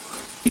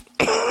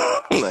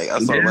 Like, I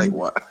saw, like,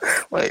 what?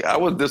 Like, I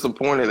was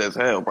disappointed as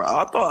hell, bro.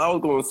 I thought I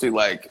was going to see,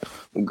 like,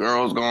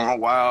 girls going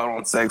wild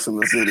on Sex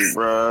and the City,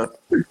 bro.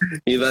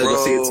 You like to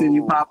see a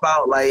titty pop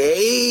out, like,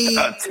 hey.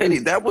 A titty,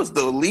 that was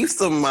the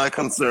least of my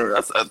concern.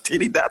 That's a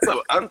titty, that's an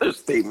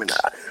understatement.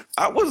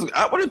 I would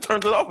have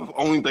turned it off if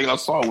the only thing I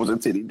saw was a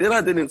titty. Then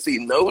I didn't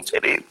see no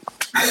titty.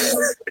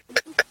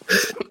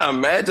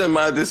 Imagine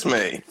my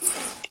dismay.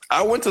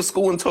 I went to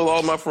school and told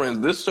all my friends,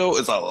 this show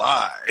is a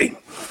lie.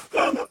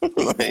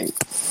 Like,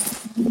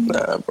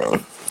 nah, bro.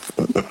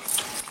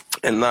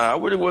 And nah, I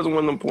really wasn't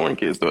one of them porn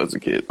kids, though, as a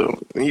kid, though.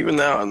 And even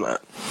now, I'm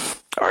not.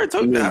 I already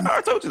told you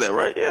that,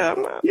 right? Yeah,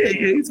 I'm not. Yeah,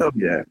 you told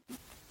me that.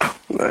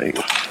 Like,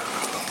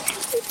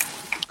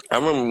 I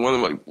remember one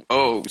of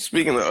my,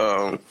 speaking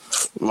of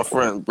my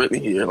friend Brittany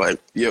here, like,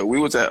 yo, we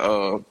was at,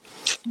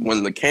 one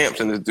of the camps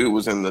and this dude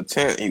was in the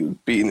tent. He was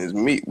beating his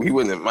meat. He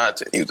wasn't in my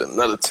tent. He was in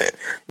another tent.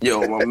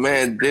 Yo, my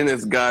man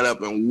Dennis got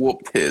up and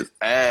whooped his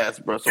ass,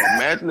 bro. So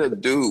imagine a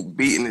dude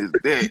beating his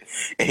dick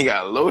and he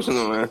got lotion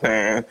on his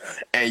hand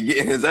and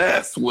getting his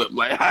ass whipped.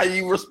 Like, how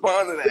you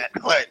respond to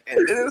that? Like,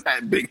 and Dennis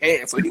had big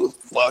hands, so he was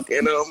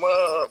fucking him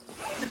up.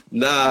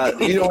 Nah,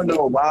 you don't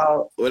know.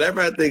 Wow.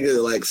 Whenever I think of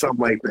like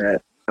something like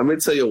that, I'm gonna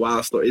tell you a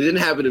wild story. It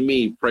didn't happen to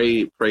me.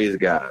 Praise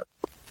God.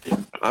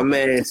 My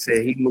man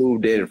said he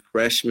moved in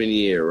freshman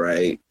year,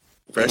 right?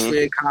 Freshman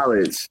in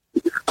college.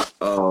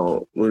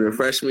 When you're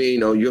freshman, you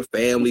know, your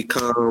family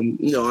come,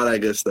 you know, all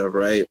that good stuff,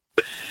 right?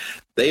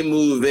 They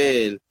move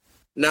in.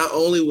 Not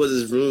only was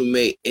his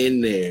roommate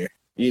in there,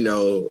 you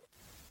know,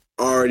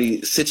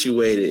 already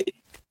situated,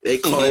 they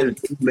call his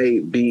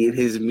roommate beating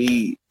his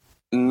meat.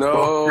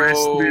 No.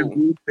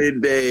 Freshman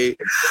moving day.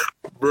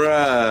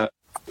 Bruh.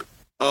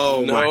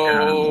 Oh, no. My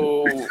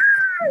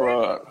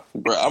God.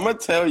 Bruh, I'm going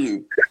to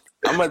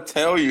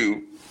tell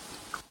you,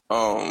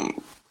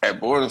 at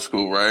boarding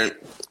school, right?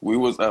 We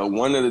was,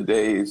 one of the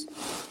days,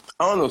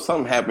 I don't know,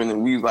 something happened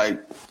and we like,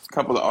 a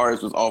couple of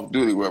RAs was off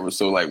duty, whatever.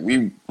 So like,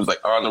 we was like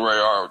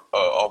honorary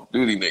off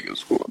duty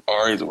niggas,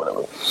 RAs or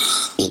whatever.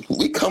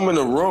 We come in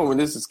the room and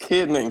this is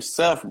kid named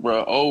Seth,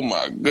 bro. Oh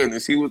my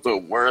goodness. He was the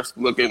worst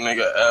looking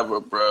nigga ever,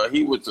 bro.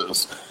 He was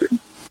just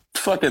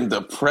fucking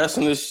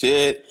depressing as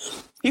shit.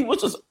 He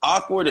was just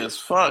awkward as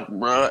fuck,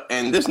 bro.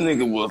 And this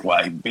nigga was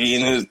like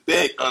beating his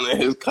dick under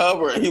his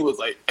cover. And he was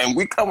like, and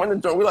we come in the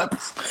door, we like,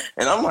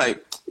 and I'm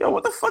like, yo,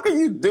 what the fuck are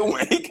you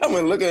doing? He come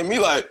and look at me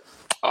like,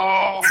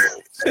 oh.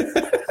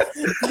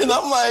 And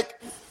I'm like,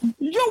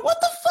 yo, what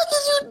the fuck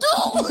is you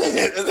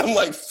doing? And I'm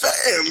like,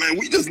 fam, man,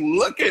 we just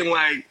looking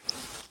like,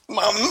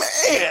 my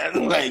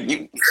man. Like,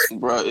 you,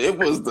 bro, it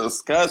was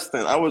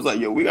disgusting. I was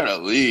like, yo, we gotta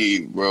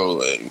leave, bro.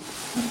 Like,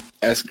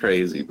 that's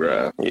crazy,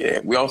 bro. Yeah,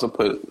 we also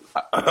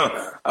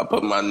I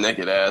put my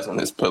naked ass on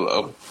his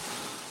pillow.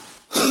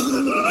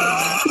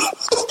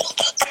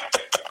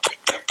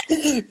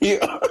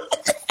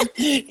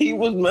 He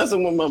was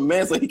messing with my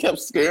man, so he kept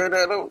staring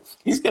at him.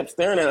 He kept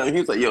staring at him. He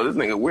was like, "Yo, this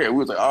nigga weird." We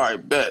was like, "All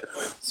right, bet."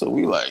 So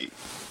we like,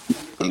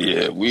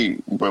 yeah,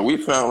 we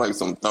found like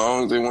some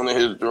thongs in one of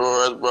his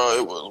drawers, bro.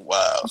 It was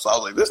wild. So I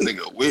was like, "This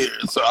nigga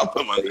weird." So I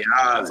put my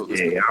I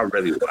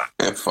really wild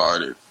and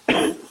farted.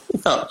 I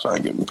was trying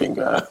to give him pink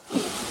eye.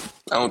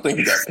 I don't think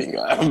he got pink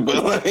eye,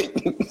 but like,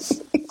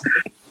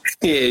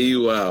 yeah,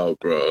 you wild,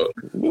 bro.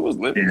 we was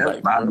living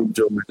like Bobby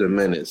George the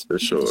Menace for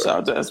sure.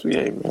 Shout out to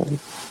SBA, man.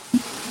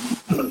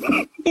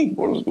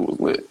 Boarding school was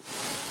lit.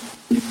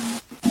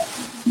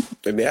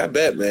 I mean, I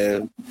bet,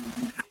 man.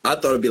 I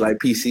thought it'd be like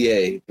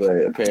PCA,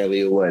 but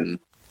apparently it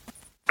wasn't.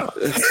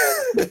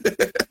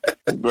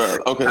 Bro,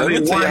 okay, let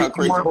me tell you how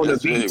crazy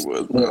SBA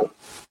was, bro.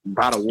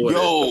 Bottle water.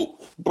 Yo,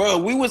 bro,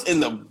 we was in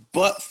the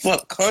butt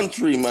fuck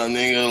country, my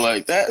nigga.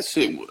 Like, that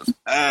shit was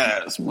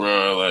ass,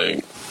 bro.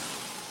 Like,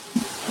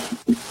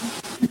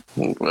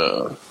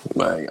 bro,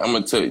 like, I'm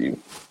gonna tell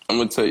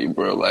you,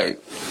 bro,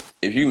 like,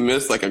 if you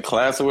missed like a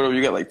class or whatever,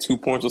 you got like 2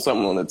 points or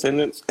something on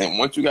attendance. And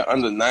once you got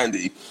under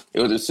 90, it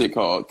was this shit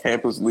called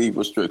campus leave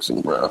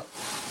restriction, bro.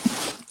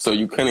 So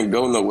you couldn't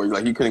go nowhere.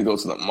 Like, you couldn't go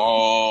to the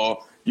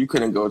mall. You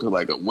couldn't go to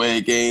like away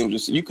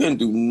games. You couldn't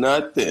do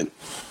nothing.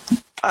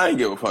 I ain't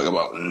give a fuck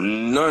about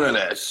none of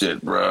that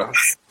shit, bro.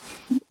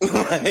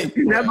 Like,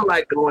 you never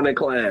like going to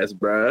class,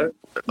 bro.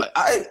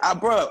 Like,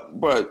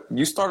 bro,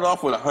 you started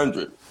off with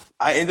 100.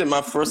 I ended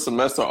my first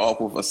semester off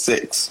with a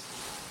 6.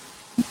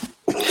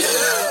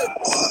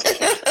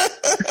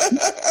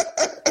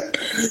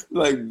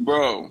 Like,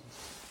 bro,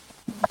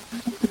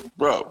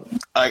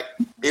 like,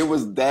 it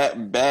was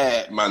that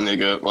bad, my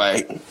nigga.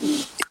 Like,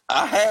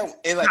 I had,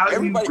 and like, how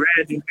everybody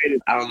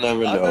graduated, I'll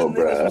never know,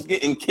 bro. Was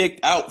getting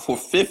kicked out for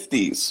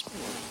 50s.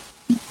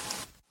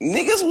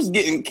 Niggas was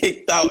getting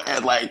kicked out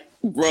at like,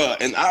 bro,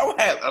 and I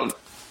had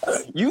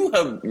you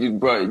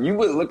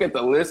would look at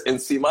the list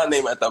and see my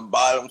name at the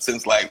bottom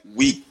since like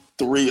week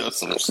 3 or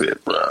some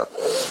shit, bro.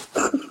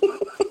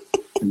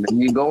 And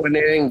then you go in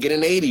there and get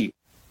an 80.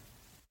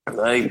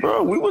 Like,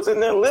 bro, we was in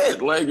there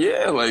lit. Like,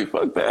 yeah, like,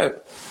 fuck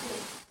that.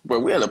 Bro,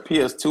 we had a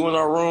PS2 in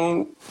our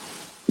room.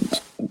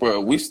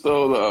 Bro, we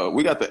stole,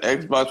 we got the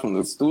Xbox from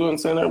the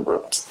student center,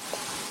 bro.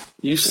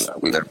 I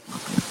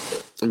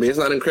mean, it's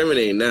not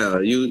incriminating now.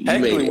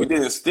 Actually, we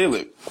didn't steal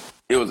it.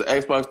 It was an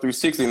Xbox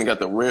 360 and it got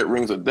the red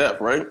rings of death,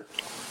 right?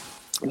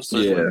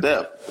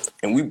 Death.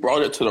 And we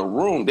brought it to the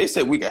room. They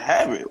said we could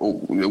have it or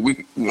we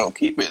could,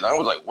 keep it. And I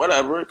was like,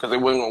 whatever, because it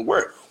wasn't going to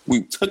work.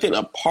 We took it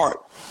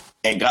apart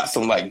and got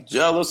some like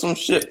gel or some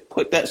shit,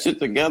 put that shit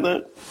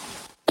together.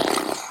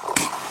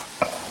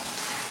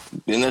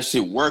 Then that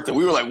shit worked. And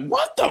we were like,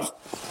 what the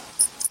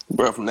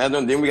bro, from that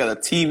on, then we got a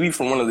TV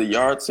from one of the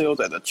yard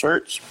sales at the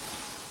church.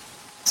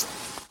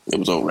 It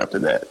was over after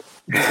that.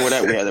 Before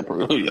that, we had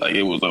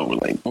it was over.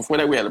 Like, before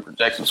that, we had a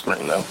projection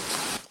screen, though.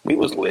 We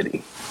was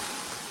litty.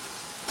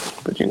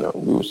 But,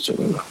 we was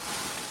chilling.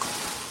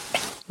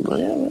 But,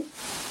 yeah.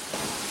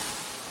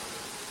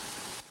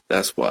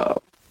 That's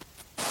wild.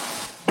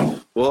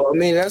 Well, I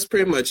mean, that's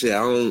pretty much it. I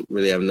don't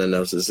really have nothing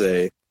else to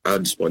say. I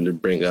just wanted to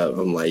bring up,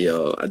 I'm like,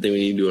 yo, I think we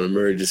need to do an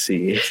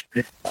emergency.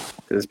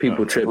 There's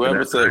people tripping.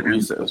 Whoever said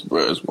recess,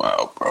 bro, is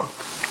wild, bro.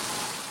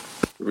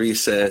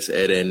 Recess,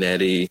 Ed and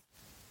Eddie,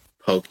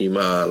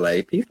 Pokemon,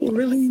 like, people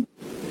really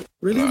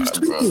was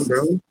tweaking,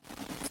 bro.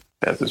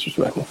 That's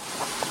disrespectful.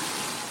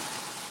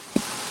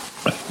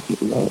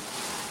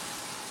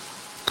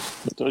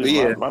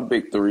 Yeah. My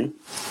big 3.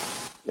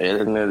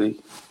 Ed and Eddie,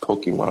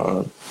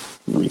 Pokemon,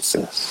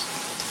 Recess.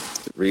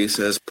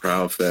 Recess,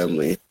 Proud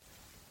Family.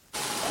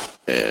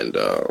 And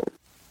what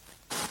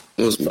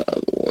was my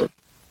other one?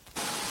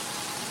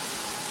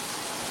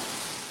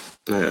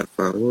 Yeah,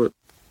 found what?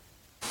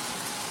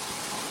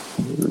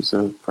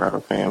 Recess,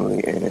 Proud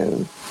Family,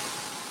 and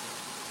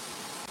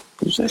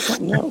you said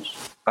something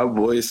else? Our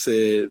boy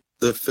said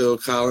the Phil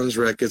Collins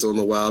records on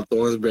the Wild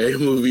Thornsberry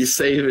movie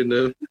saving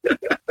them.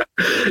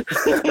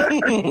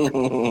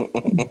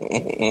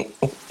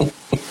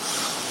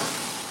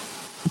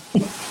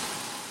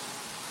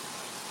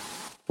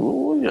 What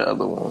was your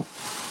other one?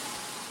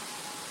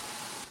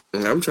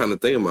 I'm trying to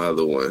think of my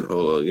other one.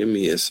 Hold on, give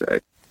me a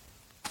sec.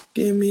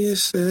 Give me a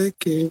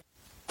second.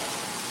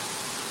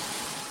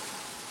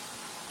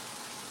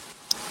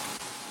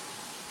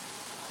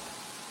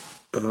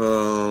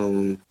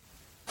 All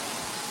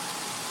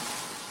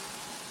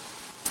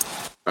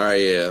right,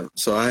 yeah.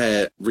 So I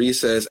had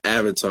Recess,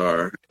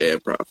 Avatar,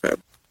 and Proud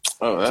Family.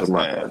 Oh, that's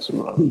my answer,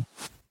 bro.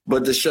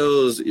 But the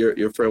shows,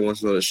 your friend wants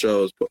to know the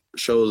shows.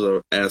 Shows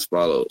are as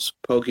follows: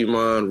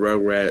 Pokemon,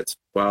 Rugrats,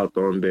 Wild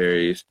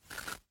Thornberries,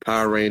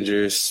 Power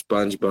Rangers,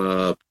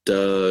 SpongeBob,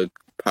 Doug,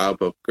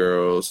 Powerpuff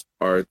Girls,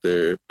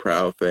 Arthur,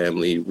 Proud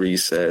Family,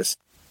 Recess,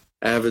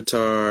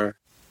 Avatar,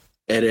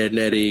 Ed, Edd n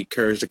Eddy,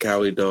 Courage the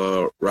Cowardly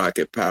Dog,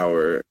 Rocket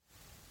Power,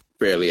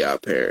 Fairly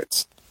Odd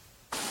Parents.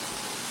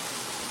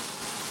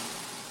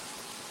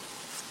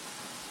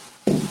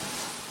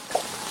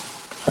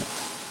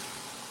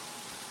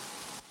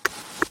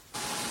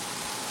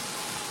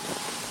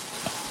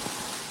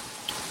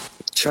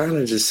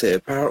 China just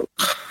said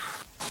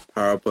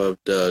Powerpuff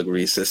Doug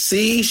Risa.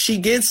 See, she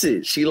gets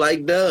it. She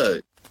like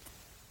Doug.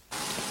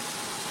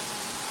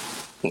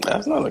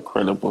 That's not a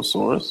credible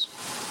source.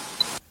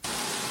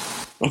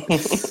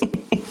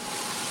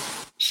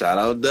 Shout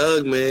out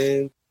Doug,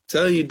 man.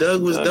 Tell you,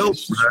 Doug was dope.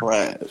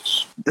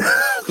 Trash.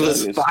 Doug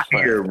was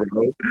fire,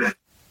 bro.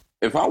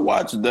 If I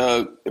watch 2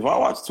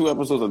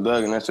 episodes of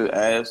Doug and that shit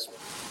ass,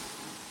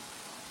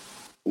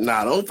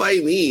 nah, don't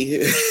fight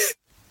me.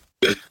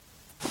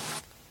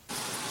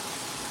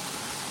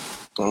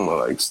 I'm gonna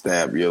like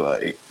stab you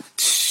like.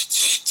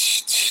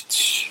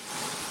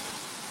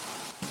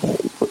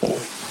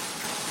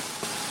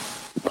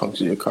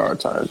 Puncture your car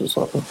tires or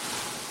something.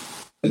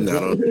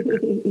 No.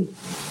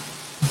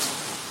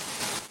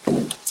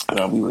 And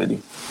I'll be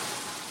ready.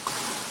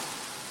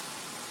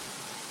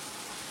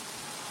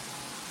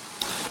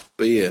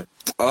 But yeah,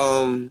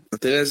 I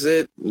think that's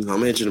it. I'm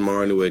gonna hit you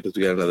tomorrow anyway because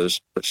we got another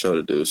show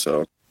to do.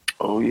 So.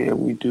 Oh yeah,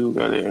 we do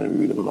got an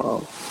interview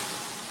tomorrow.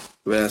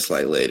 But that's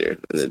like later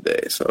in the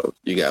day, so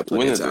you got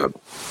plenty of time.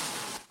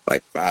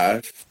 Like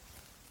 5.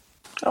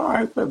 All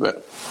right,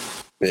 bet.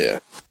 Yeah.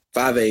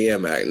 5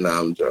 a.m. Nah,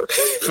 I'm joking.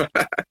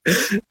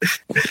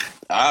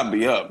 I'll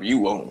be up. You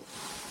won't.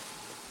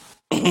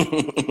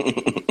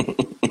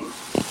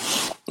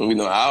 You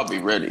know, I'll be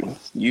ready.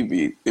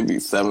 It'd be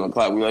 7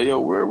 o'clock. We like, yo,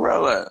 where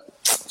Rel at?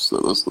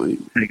 Still asleep.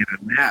 Taking a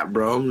nap,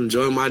 bro. I'm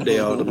enjoying my day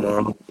all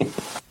tomorrow.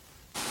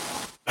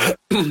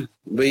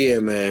 But yeah,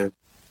 man.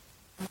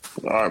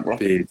 All right, bro.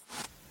 Peace.